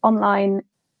the online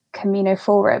Camino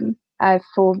forum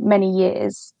for many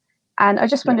years, and I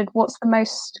just wondered, what's the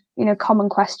most common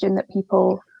question that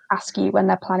people ask you when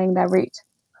they're planning their route?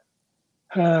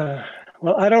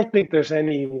 Well, I don't think there's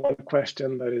any one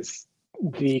question that is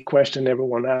the question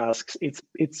everyone asks.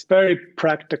 It's very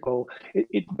practical.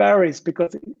 It varies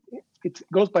because it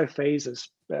goes by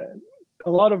phases. A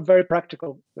lot of very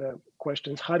practical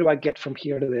questions. How do I get from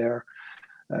here to there?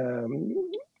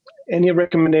 Any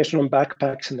recommendation on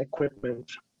backpacks and equipment?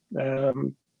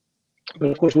 But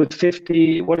of course, with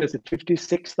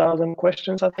 56,000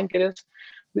 questions, I think it is,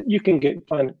 you can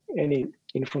find any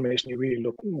information you really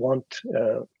want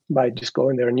by just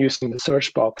going there and using the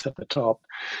search box at the top.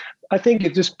 I think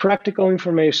it's just practical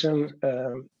information.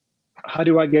 How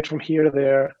do I get from here to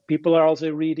there? People are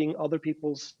also reading other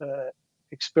people's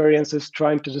experiences,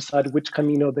 trying to decide which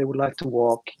Camino they would like to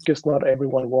walk, because not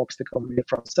everyone walks the Camino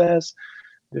Francés.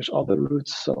 There's other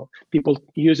routes, so people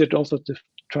use it also to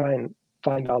try and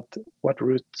find out what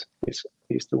route is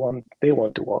the one they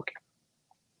want to walk.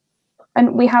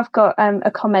 And we have got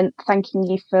a comment thanking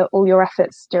you for all your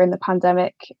efforts during the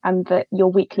pandemic, and that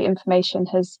your weekly information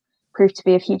has proved to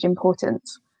be of huge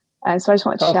importance. And so I just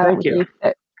wanted to share that with you.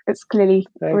 It's clearly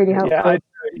really helpful. Yeah, I do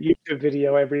a YouTube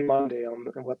video every Monday on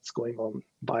what's going on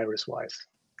virus-wise.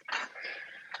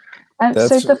 I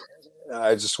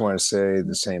just want to say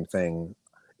the same thing,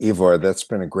 Ivar. That's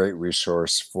been a great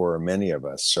resource for many of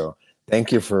us. So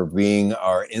thank you for being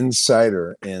our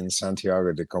insider in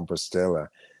Santiago de Compostela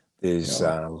these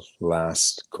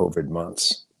last COVID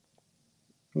months.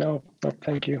 No,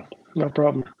 thank you. No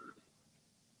problem.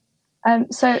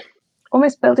 So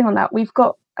almost building on that, we've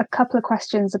got a couple of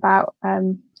questions about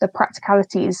the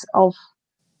practicalities of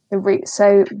the route.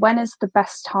 So when is the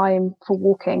best time for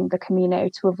walking the Camino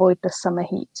to avoid the summer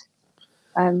heat?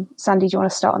 Sandy, do you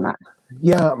want to start on that?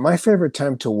 Yeah, my favorite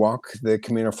time to walk the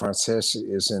Camino Francés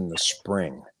is in the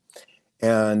spring.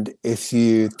 And if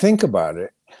you think about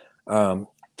it,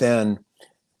 then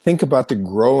think about the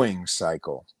growing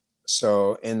cycle.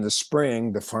 So in the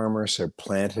spring, the farmers have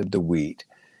planted the wheat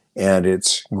and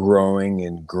it's growing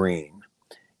in green.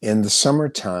 In the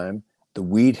summertime, the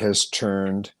wheat has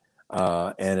turned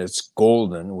and it's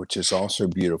golden, which is also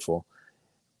beautiful.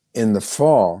 In the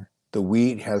fall, the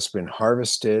wheat has been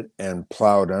harvested and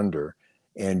plowed under,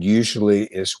 and usually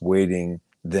is waiting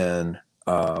then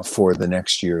for the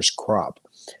next year's crop.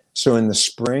 So in the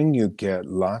spring, you get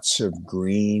lots of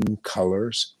green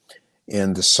colors.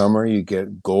 In the summer, you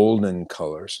get golden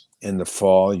colors. In the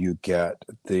fall, you get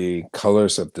the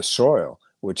colors of the soil,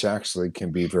 which actually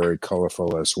can be very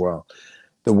colorful as well.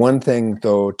 The one thing,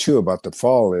 though, too, about the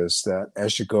fall is that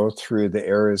as you go through the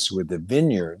areas with the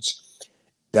vineyards,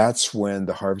 that's when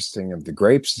the harvesting of the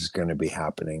grapes is going to be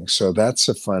happening. So that's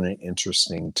a fun and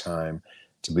interesting time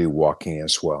to be walking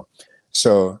as well.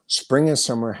 So spring and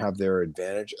summer have their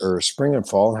advantage, or spring and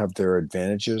fall have their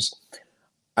advantages.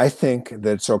 I think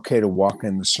that it's okay to walk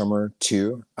in the summer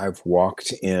too. I've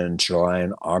walked in July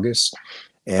and August,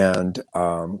 and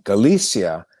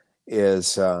Galicia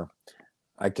is,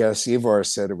 I guess Ivar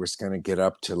said it was going to get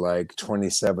up to like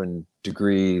 27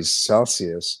 degrees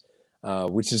Celsius,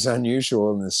 which is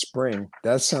unusual in the spring.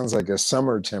 That sounds like a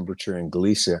summer temperature in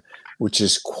Galicia, which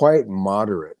is quite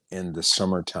moderate in the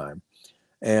summertime.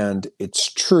 And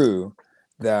it's true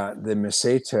that the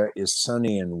Meseta is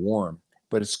sunny and warm,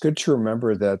 but it's good to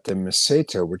remember that the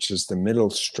Meseta, which is the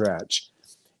middle stretch,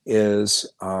 is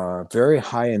very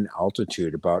high in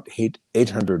altitude, about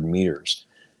 800 meters.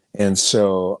 And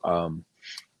so,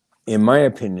 in my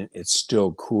opinion, it's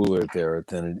still cooler there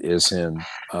than it is in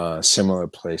similar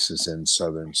places in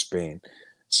southern Spain.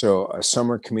 So a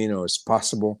summer Camino is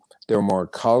possible. There are more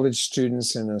college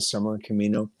students in a summer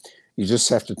Camino. You just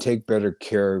have to take better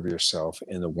care of yourself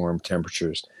in the warm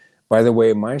temperatures. By the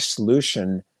way, my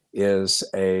solution is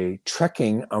a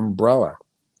trekking umbrella.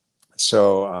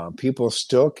 So people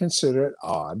still consider it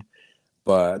odd,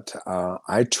 but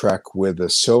I trek with a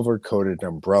silver-coated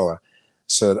umbrella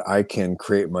so that I can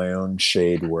create my own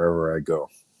shade wherever I go.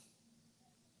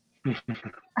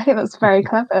 I think that's very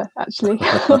clever, actually.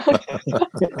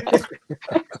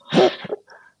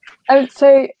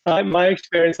 So my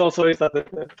experience also is that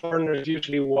the foreigners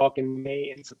usually walk in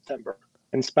May and September,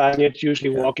 and Spaniards usually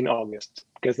walk in August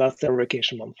because that's their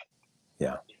vacation month.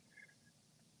 Yeah.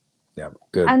 Yeah,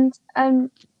 good. And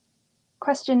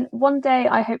question, one day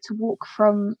I hope to walk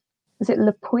from, is it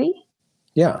Le Puy?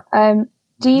 Yeah.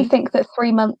 Do you think that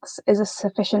 3 months is a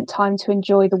sufficient time to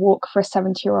enjoy the walk for a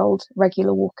 70-year-old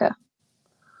regular walker?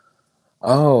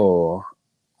 Oh,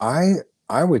 I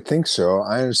would think so.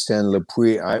 I understand Le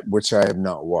Puy, which I have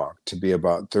not walked, to be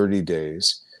about 30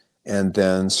 days. And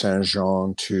then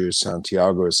Saint-Jean to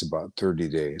Santiago is about 30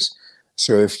 days.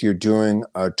 So if you're doing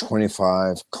a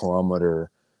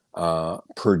 25-kilometer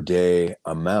per day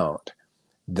amount,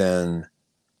 then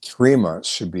 3 months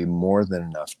should be more than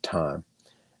enough time.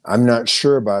 I'm not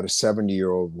sure about a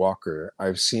 70-year-old walker.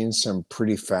 I've seen some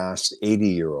pretty fast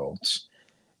 80-year-olds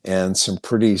and some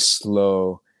pretty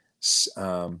slow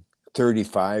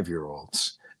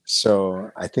 35-year-olds. So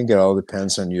I think it all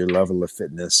depends on your level of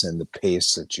fitness and the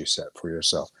pace that you set for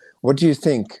yourself. What do you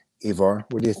think, Ivar?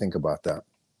 What do you think about that?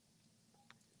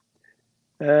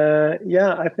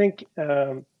 Yeah, I think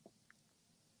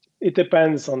it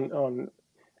depends on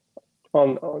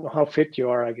how fit you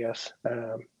are, I guess.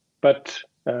 But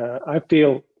I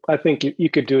think you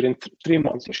could do it in 3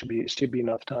 months. It should be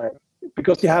enough time,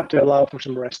 because you have to allow for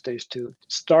some rest days too.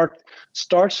 Start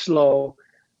slow,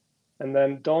 and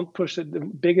then don't push it. The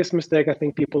biggest mistake I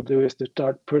think people do is to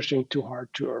start pushing too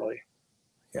hard too early.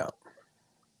 Yeah,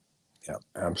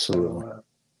 absolutely. So,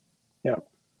 yeah.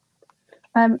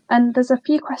 And there's a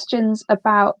few questions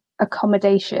about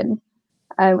accommodation,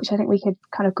 which I think we could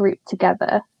kind of group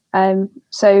together.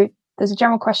 So there's a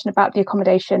general question about the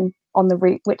accommodation on the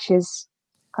route, which is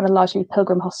kind of largely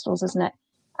pilgrim hostels, isn't it?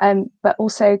 But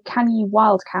also, can you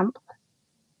wild camp?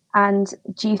 And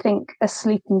do you think a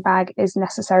sleeping bag is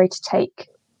necessary to take,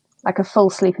 like a full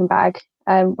sleeping bag,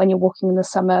 when you're walking in the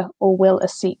summer, or will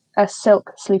a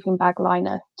silk sleeping bag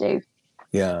liner do?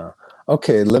 Yeah.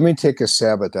 Okay, let me take a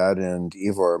stab at that, and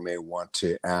Ivar may want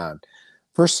to add.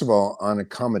 First of all, on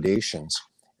accommodations,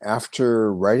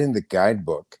 after writing the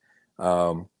guidebook,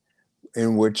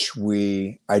 in which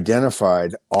we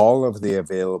identified all of the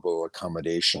available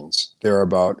accommodations, there are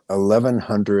about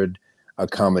 1,100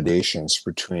 accommodations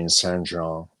between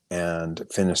Saint-Jean and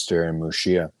Finisterre and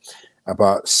Murcia.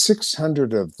 About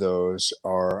 600 of those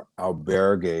are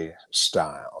albergue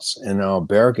styles. An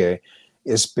albergue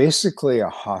is basically a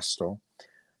hostel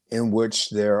in which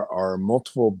there are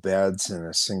multiple beds in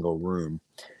a single room.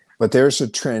 But there's a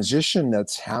transition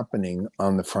that's happening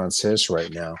on the Francés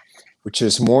right now, which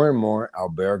is more and more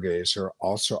albergues are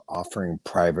also offering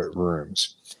private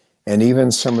rooms. And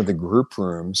even some of the group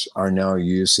rooms are now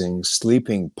using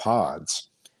sleeping pods,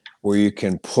 where you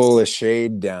can pull a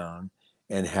shade down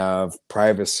and have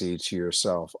privacy to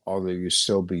yourself, although you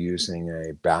still be using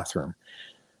a bathroom,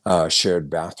 shared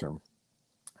bathroom.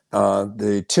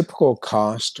 The typical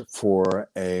cost for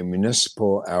a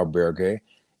municipal albergue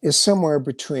is somewhere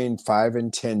between 5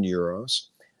 and 10 euros.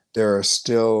 There are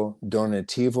still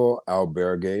donativo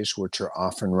albergues, which are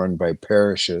often run by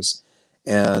parishes,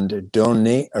 And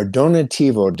donate or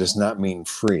donativo does not mean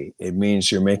free. It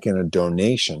means you're making a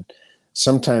donation.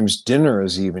 Sometimes dinner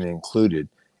is even included.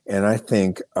 And I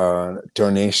think a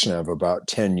donation of about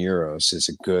 10 euros is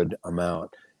a good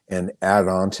amount, and add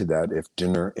on to that if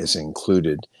dinner is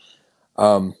included.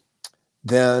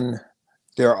 Then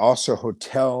there are also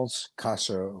hotels,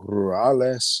 casa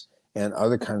rurales, and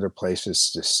other kinds of places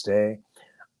to stay.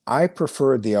 I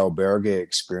prefer the albergue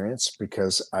experience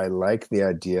because I like the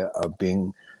idea of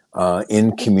being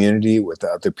in community with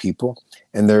other people.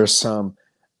 And there are some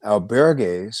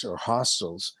albergues or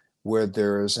hostels where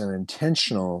there is an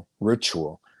intentional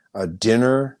ritual, a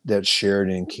dinner that's shared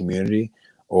in community,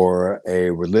 or a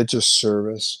religious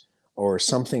service, or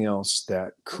something else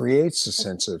that creates a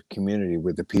sense of community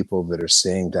with the people that are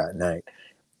staying that night.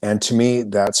 And to me,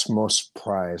 that's most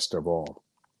prized of all.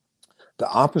 The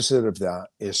opposite of that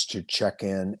is to check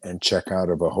in and check out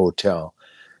of a hotel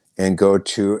and go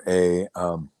to a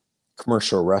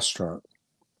commercial restaurant.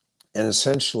 And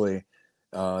essentially,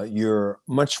 you're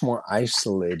much more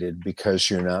isolated because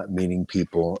you're not meeting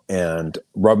people and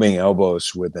rubbing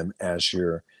elbows with them as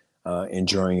you're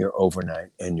enjoying your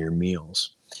overnight and your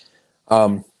meals.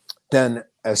 Then,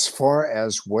 as far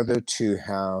as whether to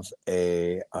have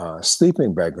a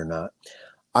sleeping bag or not,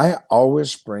 I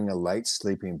always bring a light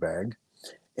sleeping bag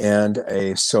and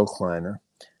a silk liner.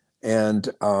 And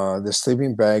the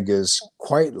sleeping bag is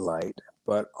quite light,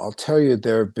 but I'll tell you,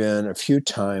 there have been a few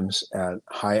times at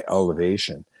high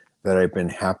elevation that I've been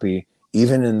happy,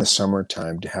 even in the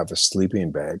summertime, to have a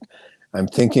sleeping bag. I'm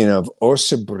thinking of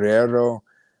Ocebrero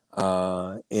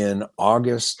in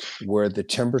August, where the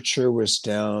temperature was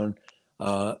down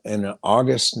in an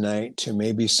August night to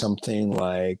maybe something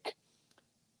like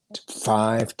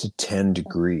 5 to 10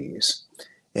 degrees.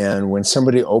 And when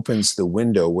somebody opens the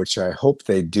window, which I hope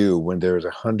they do when there's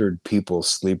 100 people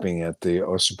sleeping at the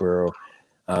Ocebrero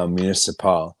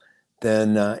Municipal,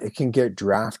 then it can get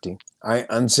drafty. I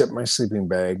unzip my sleeping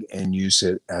bag and use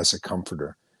it as a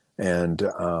comforter, and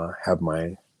have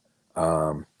my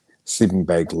sleeping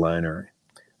bag liner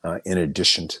in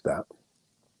addition to that.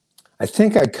 I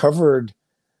think I covered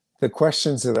the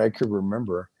questions that I could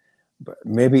remember, but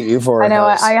maybe Ivar I know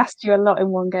has... I asked you a lot in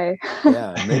one go.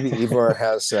 Yeah, maybe Ivar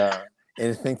has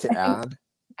anything to add.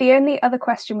 The only other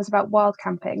question was about wild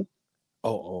camping.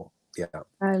 Oh, yeah.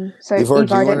 So Ivar,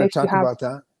 do you I want don't know to if you talk have... about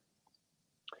that?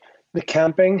 The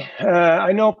camping.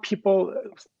 I know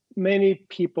many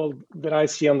people that I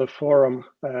see on the forum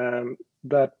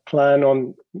that plan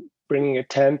on bringing a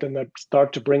tent and that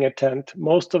start to bring a tent.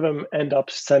 Most of them end up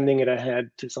sending it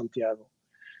ahead to Santiago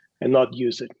and not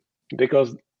use it,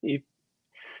 because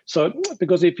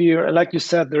if you're, like you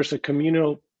said, there's a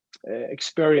communal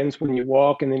experience when you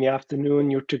walk, and in the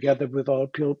afternoon you're together with all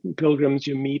pilgrims.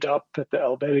 You meet up at the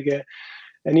albergue,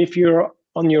 and if you're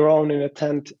on your own in a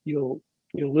tent, you'll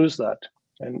lose that,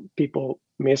 and people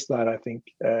miss that, I think,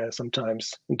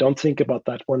 sometimes, and don't think about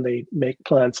that when they make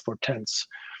plans for tents.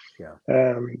 Yeah.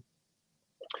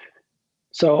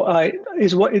 So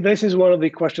this is one of the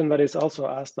questions that is also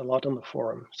asked a lot on the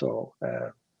forum. So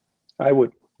I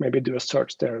would maybe do a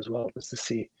search there as well, just to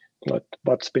see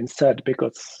what's been said,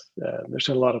 because there's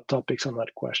a lot of topics on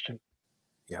that question.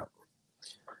 Yeah.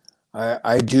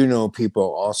 I do know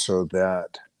people also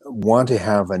that want to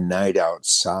have a night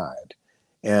outside.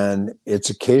 And it's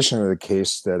occasionally the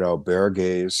case that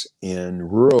albergues in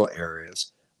rural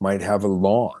areas might have a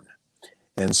lawn.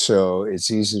 And so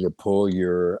it's easy to pull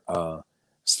your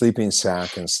sleeping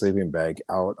sack and sleeping bag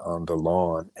out on the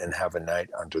lawn and have a night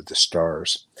under the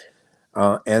stars.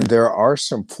 And there are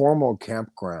some formal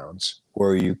campgrounds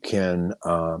where you can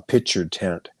pitch your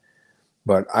tent.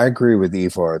 But I agree with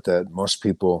Ivar that most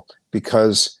people,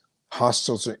 because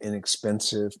hostels are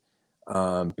inexpensive,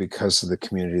 because of the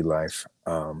community life,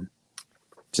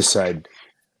 decide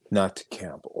not to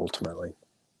camp ultimately.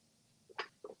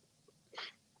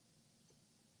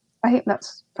 I think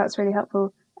that's really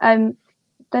helpful.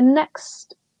 The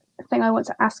next thing I want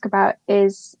to ask about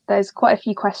is, there's quite a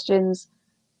few questions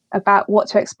about what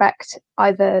to expect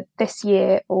either this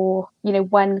year or,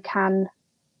 when can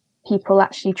people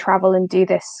actually travel and do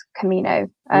this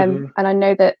Camino. And I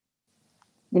know that,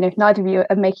 neither of you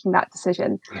are making that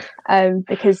decision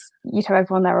because you'd have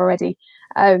everyone there already.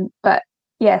 But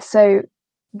yeah, so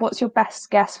what's your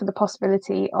best guess for the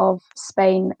possibility of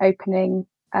Spain opening,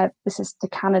 this is to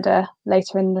Canada,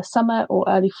 later in the summer or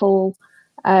early fall,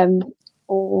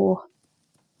 or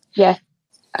a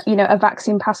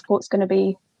vaccine passport's going to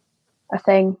be a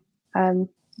thing?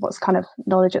 What's kind of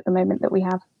knowledge at the moment that we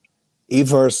have?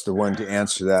 Ivar's the one to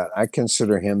answer that. I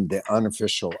consider him the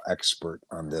unofficial expert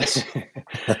on this.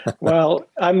 Well,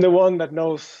 I'm the one that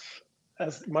knows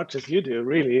as much as you do,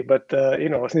 really. But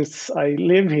since I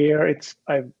live here,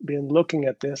 I've been looking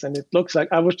at this, and it looks like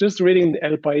I was just reading the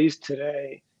El País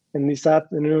today, and this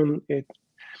afternoon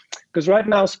because right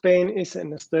now Spain is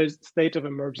in a state of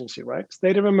emergency, right?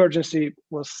 State of emergency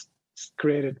was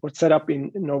set up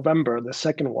in November, the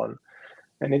second one,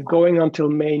 and it's going until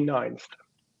May 9th.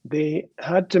 They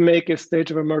had to make a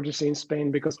state of emergency in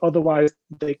Spain because otherwise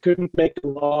they couldn't make a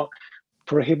law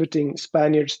prohibiting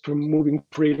Spaniards from moving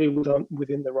freely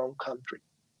within their own country.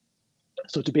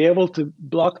 So to be able to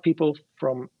block people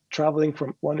from traveling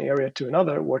from one area to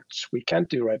another, which we can't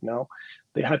do right now,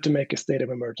 they had to make a state of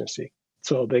emergency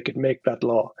so they could make that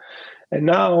law. And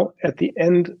now at the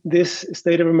end, this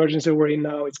state of emergency we're in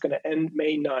now, it's going to end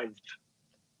May 9th.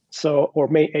 Or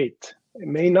May 8th,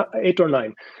 May 8 or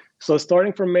 9. So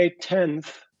starting from May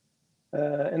 10th,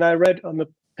 and I read on the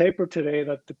paper today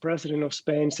that the president of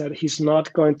Spain said he's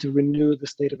not going to renew the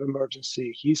state of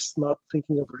emergency. He's not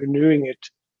thinking of renewing it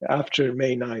after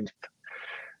May 9th.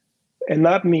 And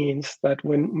that means that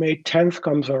when May 10th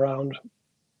comes around,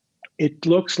 it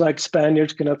looks like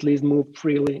Spaniards can at least move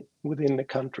freely within the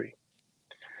country.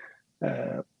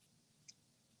 And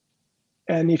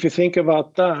if you think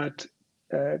about that,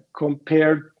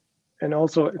 and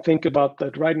also think about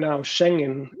that right now,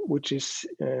 Schengen, which is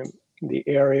the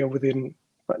area within,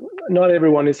 not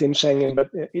everyone is in Schengen,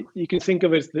 but you can think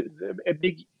of it as a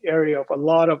big area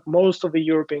of most of the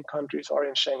European countries are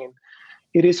in Schengen.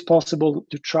 It is possible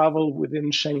to travel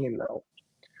within Schengen now.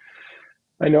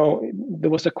 I know there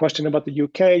was a question about the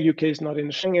UK. UK is not in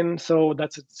Schengen, so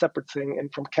that's a separate thing.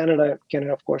 And from Canada,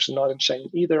 of course, is not in Schengen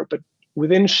either. But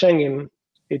within Schengen,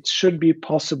 it should be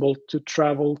possible to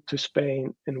travel to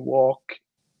Spain and walk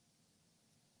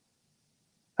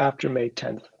after May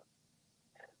 10th.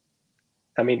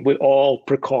 I mean, with all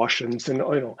precautions and,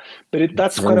 but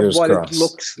that's kind of what it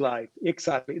looks like.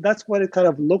 Exactly. That's what it kind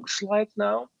of looks like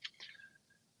now.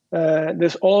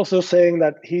 There's also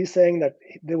he's saying that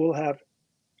they will have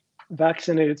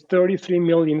vaccinated 33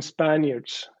 million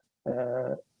Spaniards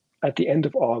at the end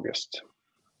of August.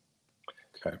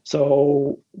 Okay.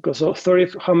 So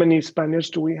how many Spaniards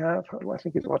do we have? I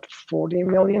think it's 40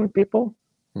 million people.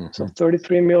 Mm-hmm. So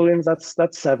 33 million, that's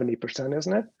 70%,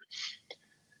 isn't it?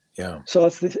 Yeah. So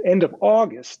it's the end of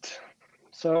August.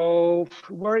 So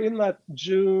we're in that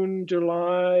June,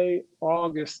 July,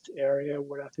 August area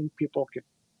where I think people could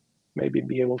maybe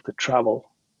be able to travel.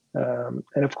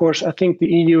 And of course, I think the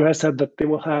EU has said that they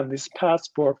will have this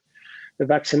passport, the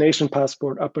vaccination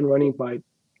passport, up and running by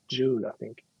June, I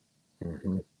think.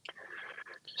 Mm-hmm.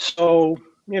 So,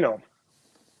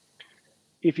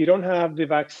 if you don't have the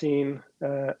vaccine,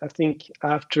 I think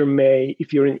after May,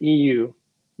 if you're in EU,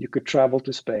 you could travel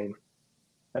to Spain.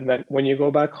 And then when you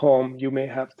go back home, you may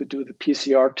have to do the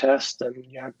PCR test and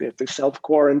you have to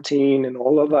self-quarantine and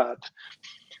all of that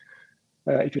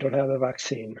if you don't have the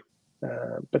vaccine.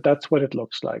 But that's what it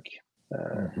looks like.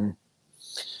 Mm-hmm.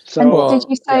 So, and did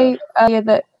you say earlier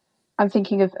that I'm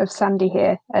thinking of Sandy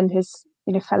here and his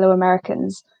fellow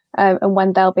Americans and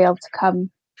when they'll be able to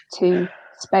come to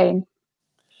Spain?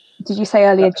 Did you say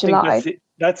earlier July?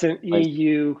 That's an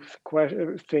EU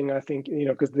thing, I think,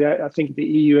 because I think the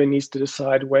EU needs to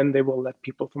decide when they will let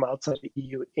people from outside the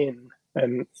EU in.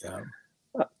 And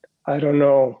I don't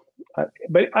know.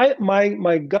 But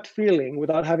my gut feeling,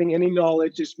 without having any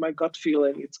knowledge, is my gut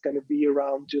feeling it's going to be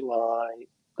around July,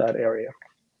 that area.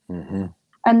 Mm-hmm.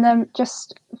 And then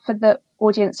just for the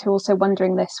audience who are also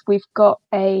wondering this, we've got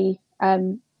an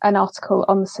article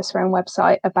on the Cicerone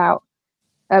website about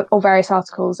or various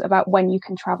articles about when you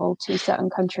can travel to certain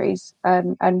countries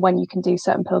and when you can do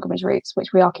certain pilgrimage routes,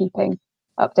 which we are keeping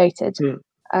updated.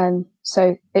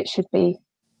 So it should be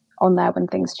on there when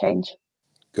things change.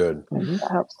 Good. Mm-hmm.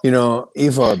 That helps.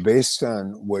 Ivar, based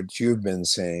on what you've been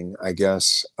saying, I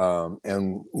guess,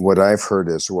 and what I've heard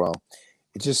as well,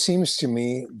 it just seems to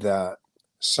me that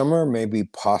summer may be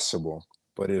possible,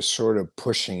 but is sort of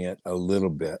pushing it a little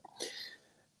bit.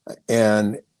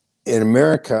 And in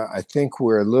America, I think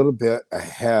we're a little bit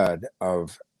ahead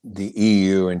of the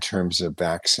EU in terms of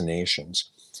vaccinations.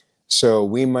 So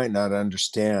we might not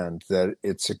understand that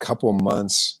it's a couple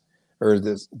months, or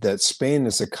that Spain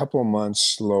is a couple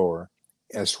months slower,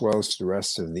 as well as the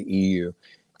rest of the EU.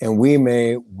 And we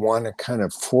may want to kind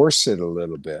of force it a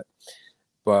little bit.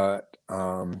 But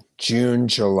June,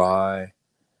 July,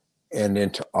 and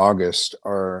into August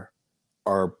are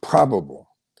probable.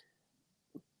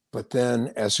 But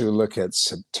then as we look at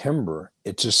September,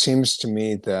 it just seems to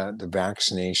me that the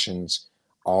vaccinations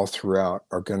all throughout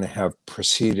are going to have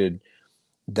proceeded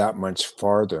that much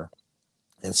farther.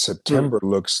 And September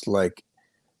looks like,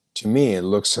 to me, it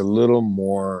looks a little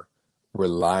more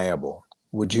reliable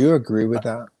Would you agree with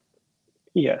that?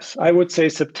 Yes, I would say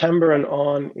September and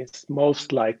on is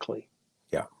most likely.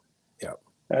 Yeah, yeah.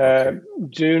 Okay.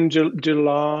 June,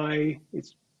 July,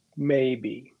 it's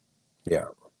maybe. Yeah.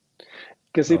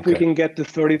 Because if we can get to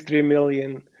 33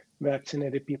 million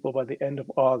vaccinated people by the end of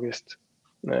August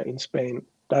in Spain,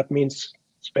 that means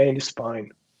Spain is fine.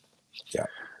 Yeah.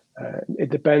 It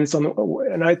depends on,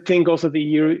 and I think also the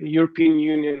European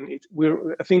Union.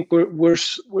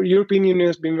 European Union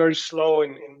has been very slow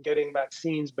in getting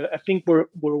vaccines, but I think we're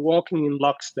walking in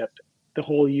lockstep, the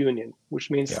whole Union, which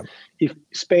means if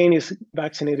Spain is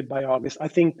vaccinated by August, I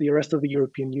think the rest of the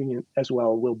European Union as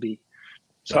well will be.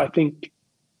 So I think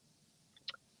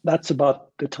that's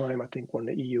about the time I think when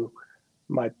the EU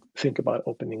might think about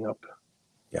opening up.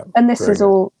 Yeah, and this is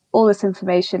all this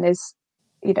information is,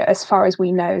 as far as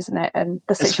we know, isn't it? And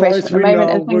the situation at the moment,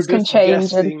 and things can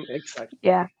change. Guessing, exactly.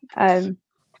 Yeah.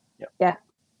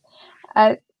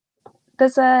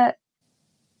 There's a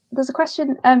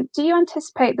question. Do you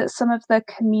anticipate that some of the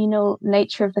communal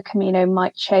nature of the Camino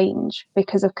might change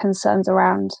because of concerns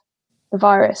around the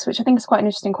virus? Which I think is quite an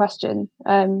interesting question.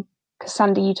 Because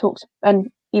Sandy, you talked,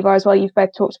 and Ivar as well, you've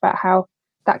both talked about how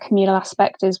that communal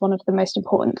aspect is one of the most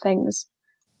important things.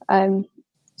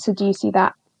 So do you see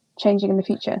that changing in the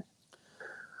future?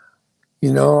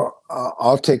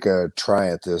 I'll take a try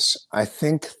at this. I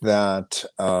think that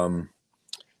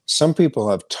some people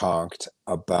have talked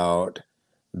about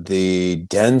the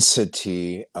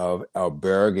density of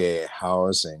albergue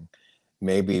housing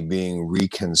maybe being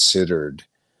reconsidered.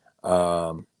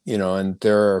 And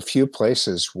there are a few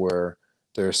places where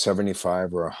there are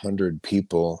 75 or 100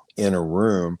 people in a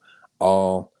room,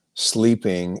 all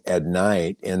sleeping at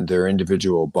night in their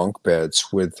individual bunk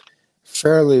beds with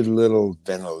fairly little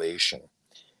ventilation.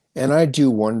 And I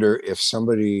do wonder if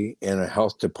somebody in a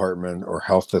health department or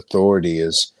health authority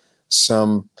is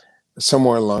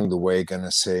somewhere along the way going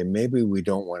to say, maybe we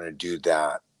don't want to do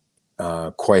that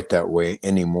quite that way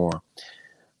anymore.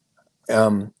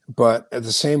 But at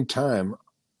the same time,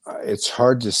 it's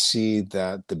hard to see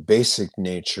that the basic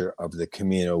nature of the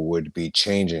Camino would be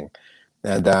changing.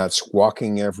 And that's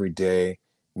walking every day,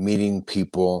 meeting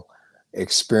people,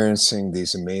 experiencing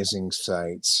these amazing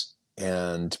sights,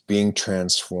 and being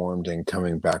transformed and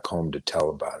coming back home to tell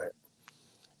about it.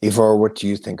 Ivar, what do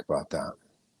you think about that?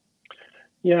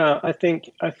 Yeah, I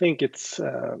think it's.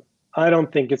 I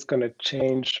don't think it's going to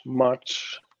change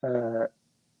much in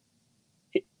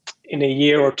a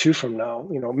year or two from now.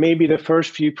 Maybe the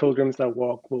first few pilgrims that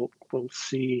walk will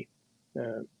see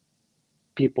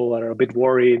people that are a bit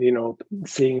worried.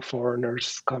 Seeing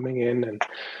foreigners coming in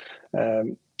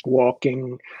and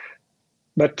walking,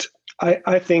 but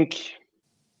I think.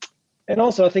 And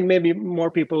also, I think maybe more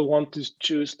people want to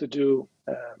choose to do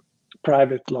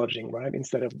private lodging, right,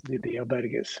 instead of the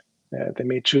albergues. They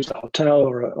may choose a hotel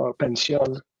or a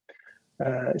pension,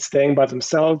 staying by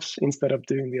themselves instead of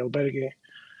doing the albergue.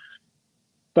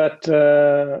 But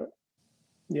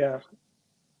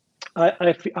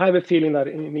I have a feeling that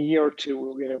in a year or two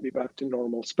we're going to be back to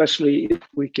normal, especially if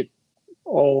we could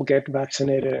all get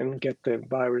vaccinated and get the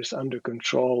virus under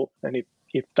control. And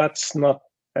if that's not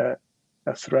a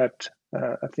threat,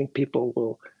 I think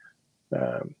people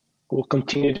will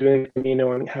continue doing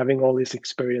Camino and having all these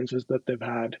experiences that they've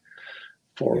had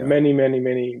for many, many,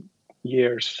 many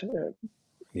years.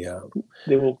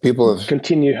 They will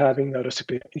continue having those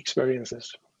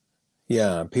experiences.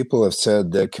 Yeah, people have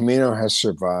said the Camino has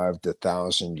survived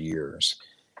 1,000 years,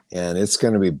 and it's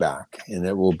going to be back, and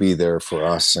it will be there for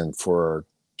us and for our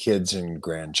kids and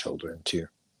grandchildren too.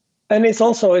 And it's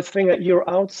also a thing that you're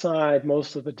outside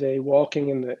most of the day, walking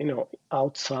in the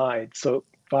outside. So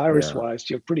virus-wise,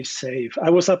 you're pretty safe. I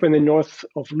was up in the north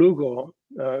of Lugo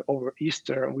over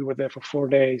Easter, and we were there for 4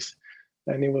 days,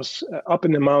 and it was up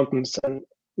in the mountains. And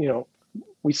I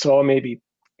saw maybe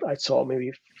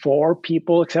 4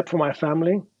 people, except for my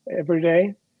family, every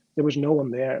day. There was no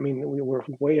one there. I mean, we were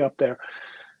way up there,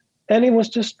 and it was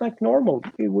just like normal.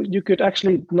 You could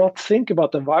actually not think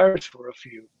about the virus for a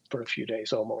few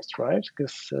days almost, right?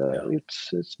 Because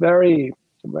it's very,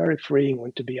 very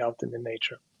freeing to be out in the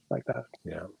nature like that.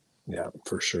 Yeah,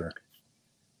 for sure.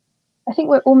 I think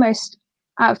we're almost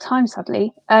out of time,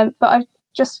 sadly. But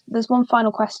there's one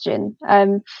final question.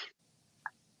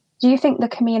 Do you think the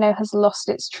Camino has lost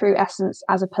its true essence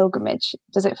as a pilgrimage?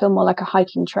 Does it feel more like a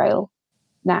hiking trail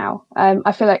now?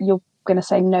 I feel like you're going to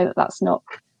say no, that's not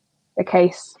the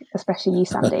case, especially you,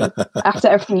 Sandy, after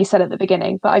everything you said at the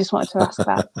beginning. But I just wanted to ask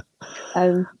that.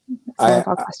 Some of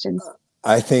our questions.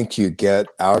 I think you get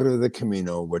out of the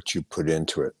Camino what you put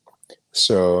into it.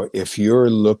 So if you're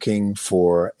looking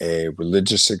for a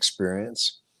religious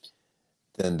experience,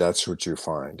 then that's what you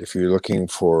find. If you're looking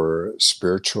for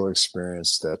spiritual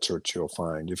experience, that's what you'll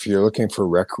find. If you're looking for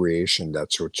recreation,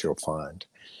 that's what you'll find.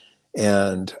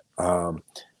 And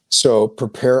so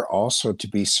prepare also to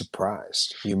be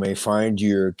surprised. You may find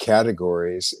your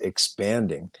categories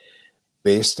expanding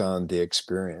based on the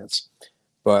experience.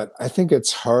 But I think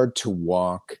it's hard to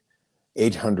walk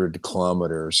 800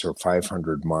 kilometers or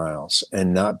 500 miles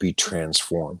and not be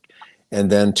transformed. And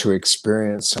then to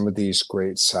experience some of these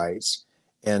great sites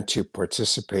and to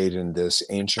participate in this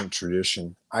ancient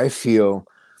tradition, I feel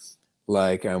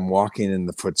like I'm walking in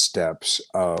the footsteps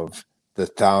of the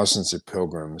thousands of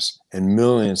pilgrims and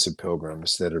millions of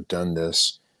pilgrims that have done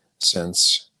this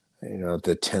since,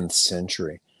 the 10th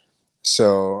century.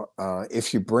 So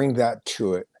if you bring that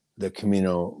to it, the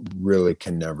Camino really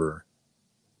can never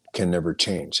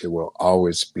change. It will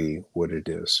always be what it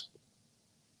is.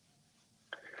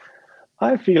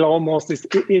 I feel almost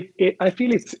I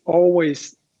feel it's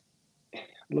always,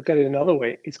 look at it another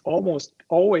way, it's almost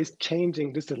always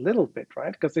changing just a little bit,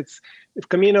 right? Because if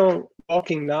Camino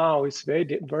walking now is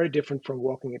very different from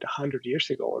walking it 100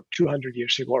 years ago or 200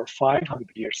 years ago or 500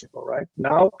 years ago, right?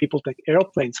 Now people take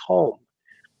airplanes home.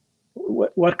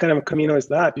 What kind of a Camino is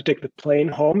that? You take the plane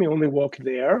home, you only walk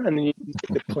there, and then you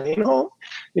take the plane home.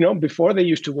 Before they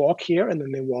used to walk here and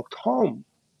then they walked home.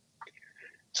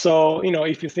 So,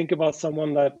 if you think about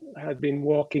someone that had been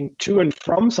walking to and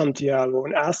from Santiago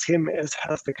and ask him,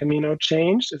 has the Camino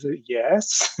changed? They say,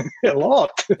 yes, a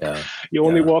lot. Yeah. You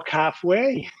only walk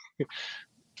halfway.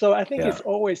 So I think Yeah. it's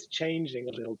always changing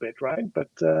a little bit, right? But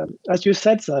as you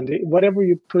said, Sandy, whatever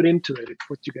you put into it, it's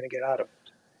what you're going to get out of it.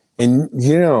 And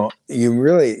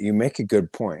you make a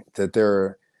good point that there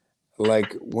are,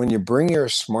 like, when you bring your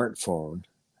smartphone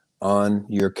on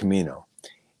your Camino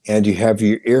and you have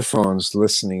your earphones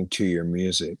listening to your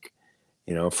music,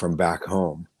 from back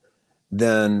home,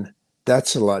 then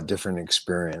that's a lot different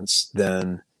experience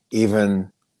than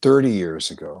even 30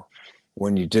 years ago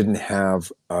when you didn't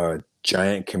have a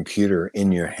giant computer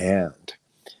in your hand.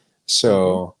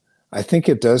 So I think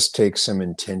it does take some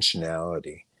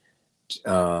intentionality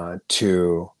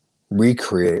to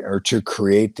recreate or to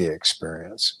create the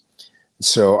experience.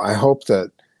 So I hope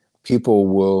that people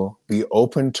will be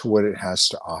open to what it has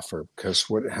to offer, because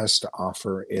what it has to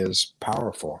offer is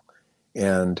powerful.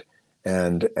 And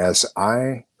as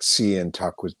I see and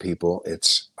talk with people,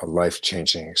 it's a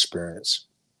life-changing experience.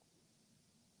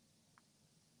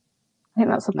 I think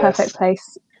that's a perfect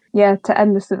place, to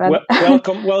end this event.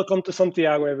 Welcome to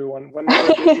Santiago, everyone.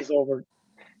 Whenever this is over,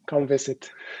 come visit.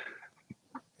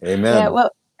 Amen.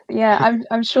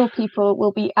 I'm sure people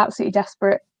will be absolutely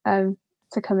desperate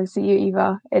to come and see you,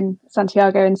 Ivar, in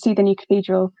Santiago and see the new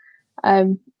cathedral.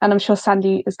 And I'm sure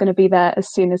Sandy is going to be there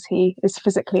as soon as he is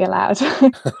physically allowed.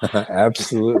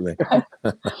 Absolutely.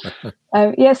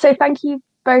 So thank you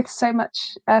both so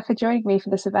much for joining me for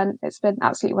this event. It's been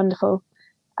absolutely wonderful.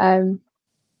 And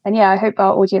I hope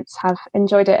our audience have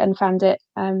enjoyed it and found it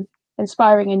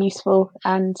inspiring and useful.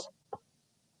 And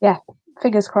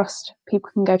fingers crossed people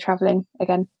can go traveling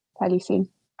again fairly soon.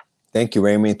 Thank you,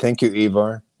 Amy. Thank you,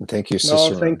 Ivar. And thank you,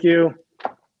 Cicerone. No, thank you.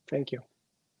 Thank you.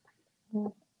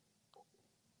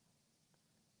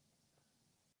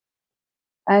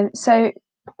 So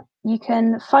you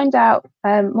can find out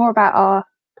more about our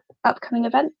upcoming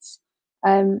events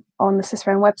on the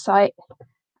Cicerone website,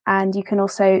 and you can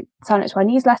also sign up to our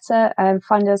newsletter and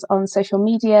find us on social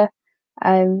media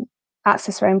at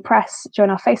Cicerone Press. Join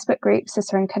our Facebook group,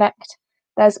 Cicerone Connect.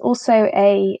 There's also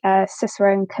a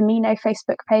Cicerone Camino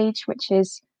Facebook page, which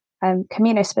is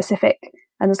Camino specific,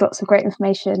 and there's lots of great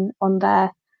information on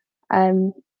there.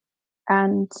 Our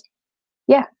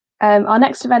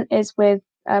next event is with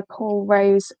Paul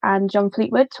Rose and John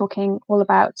Fleetwood, talking all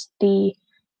about the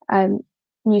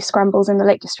new scrambles in the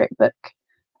Lake District book.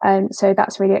 So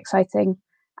that's really exciting,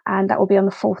 and that will be on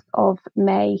the 4th of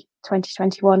May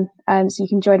 2021. So you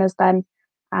can join us then,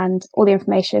 and all the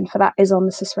information for that is on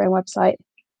the Cicerone website.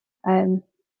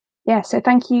 So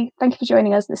thank you for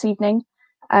joining us this evening.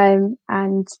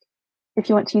 And if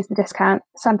you want to use the discount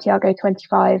Santiago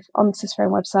 25 on the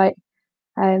Cicerone website,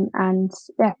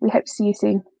 we hope to see you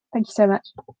soon. Thank you so much.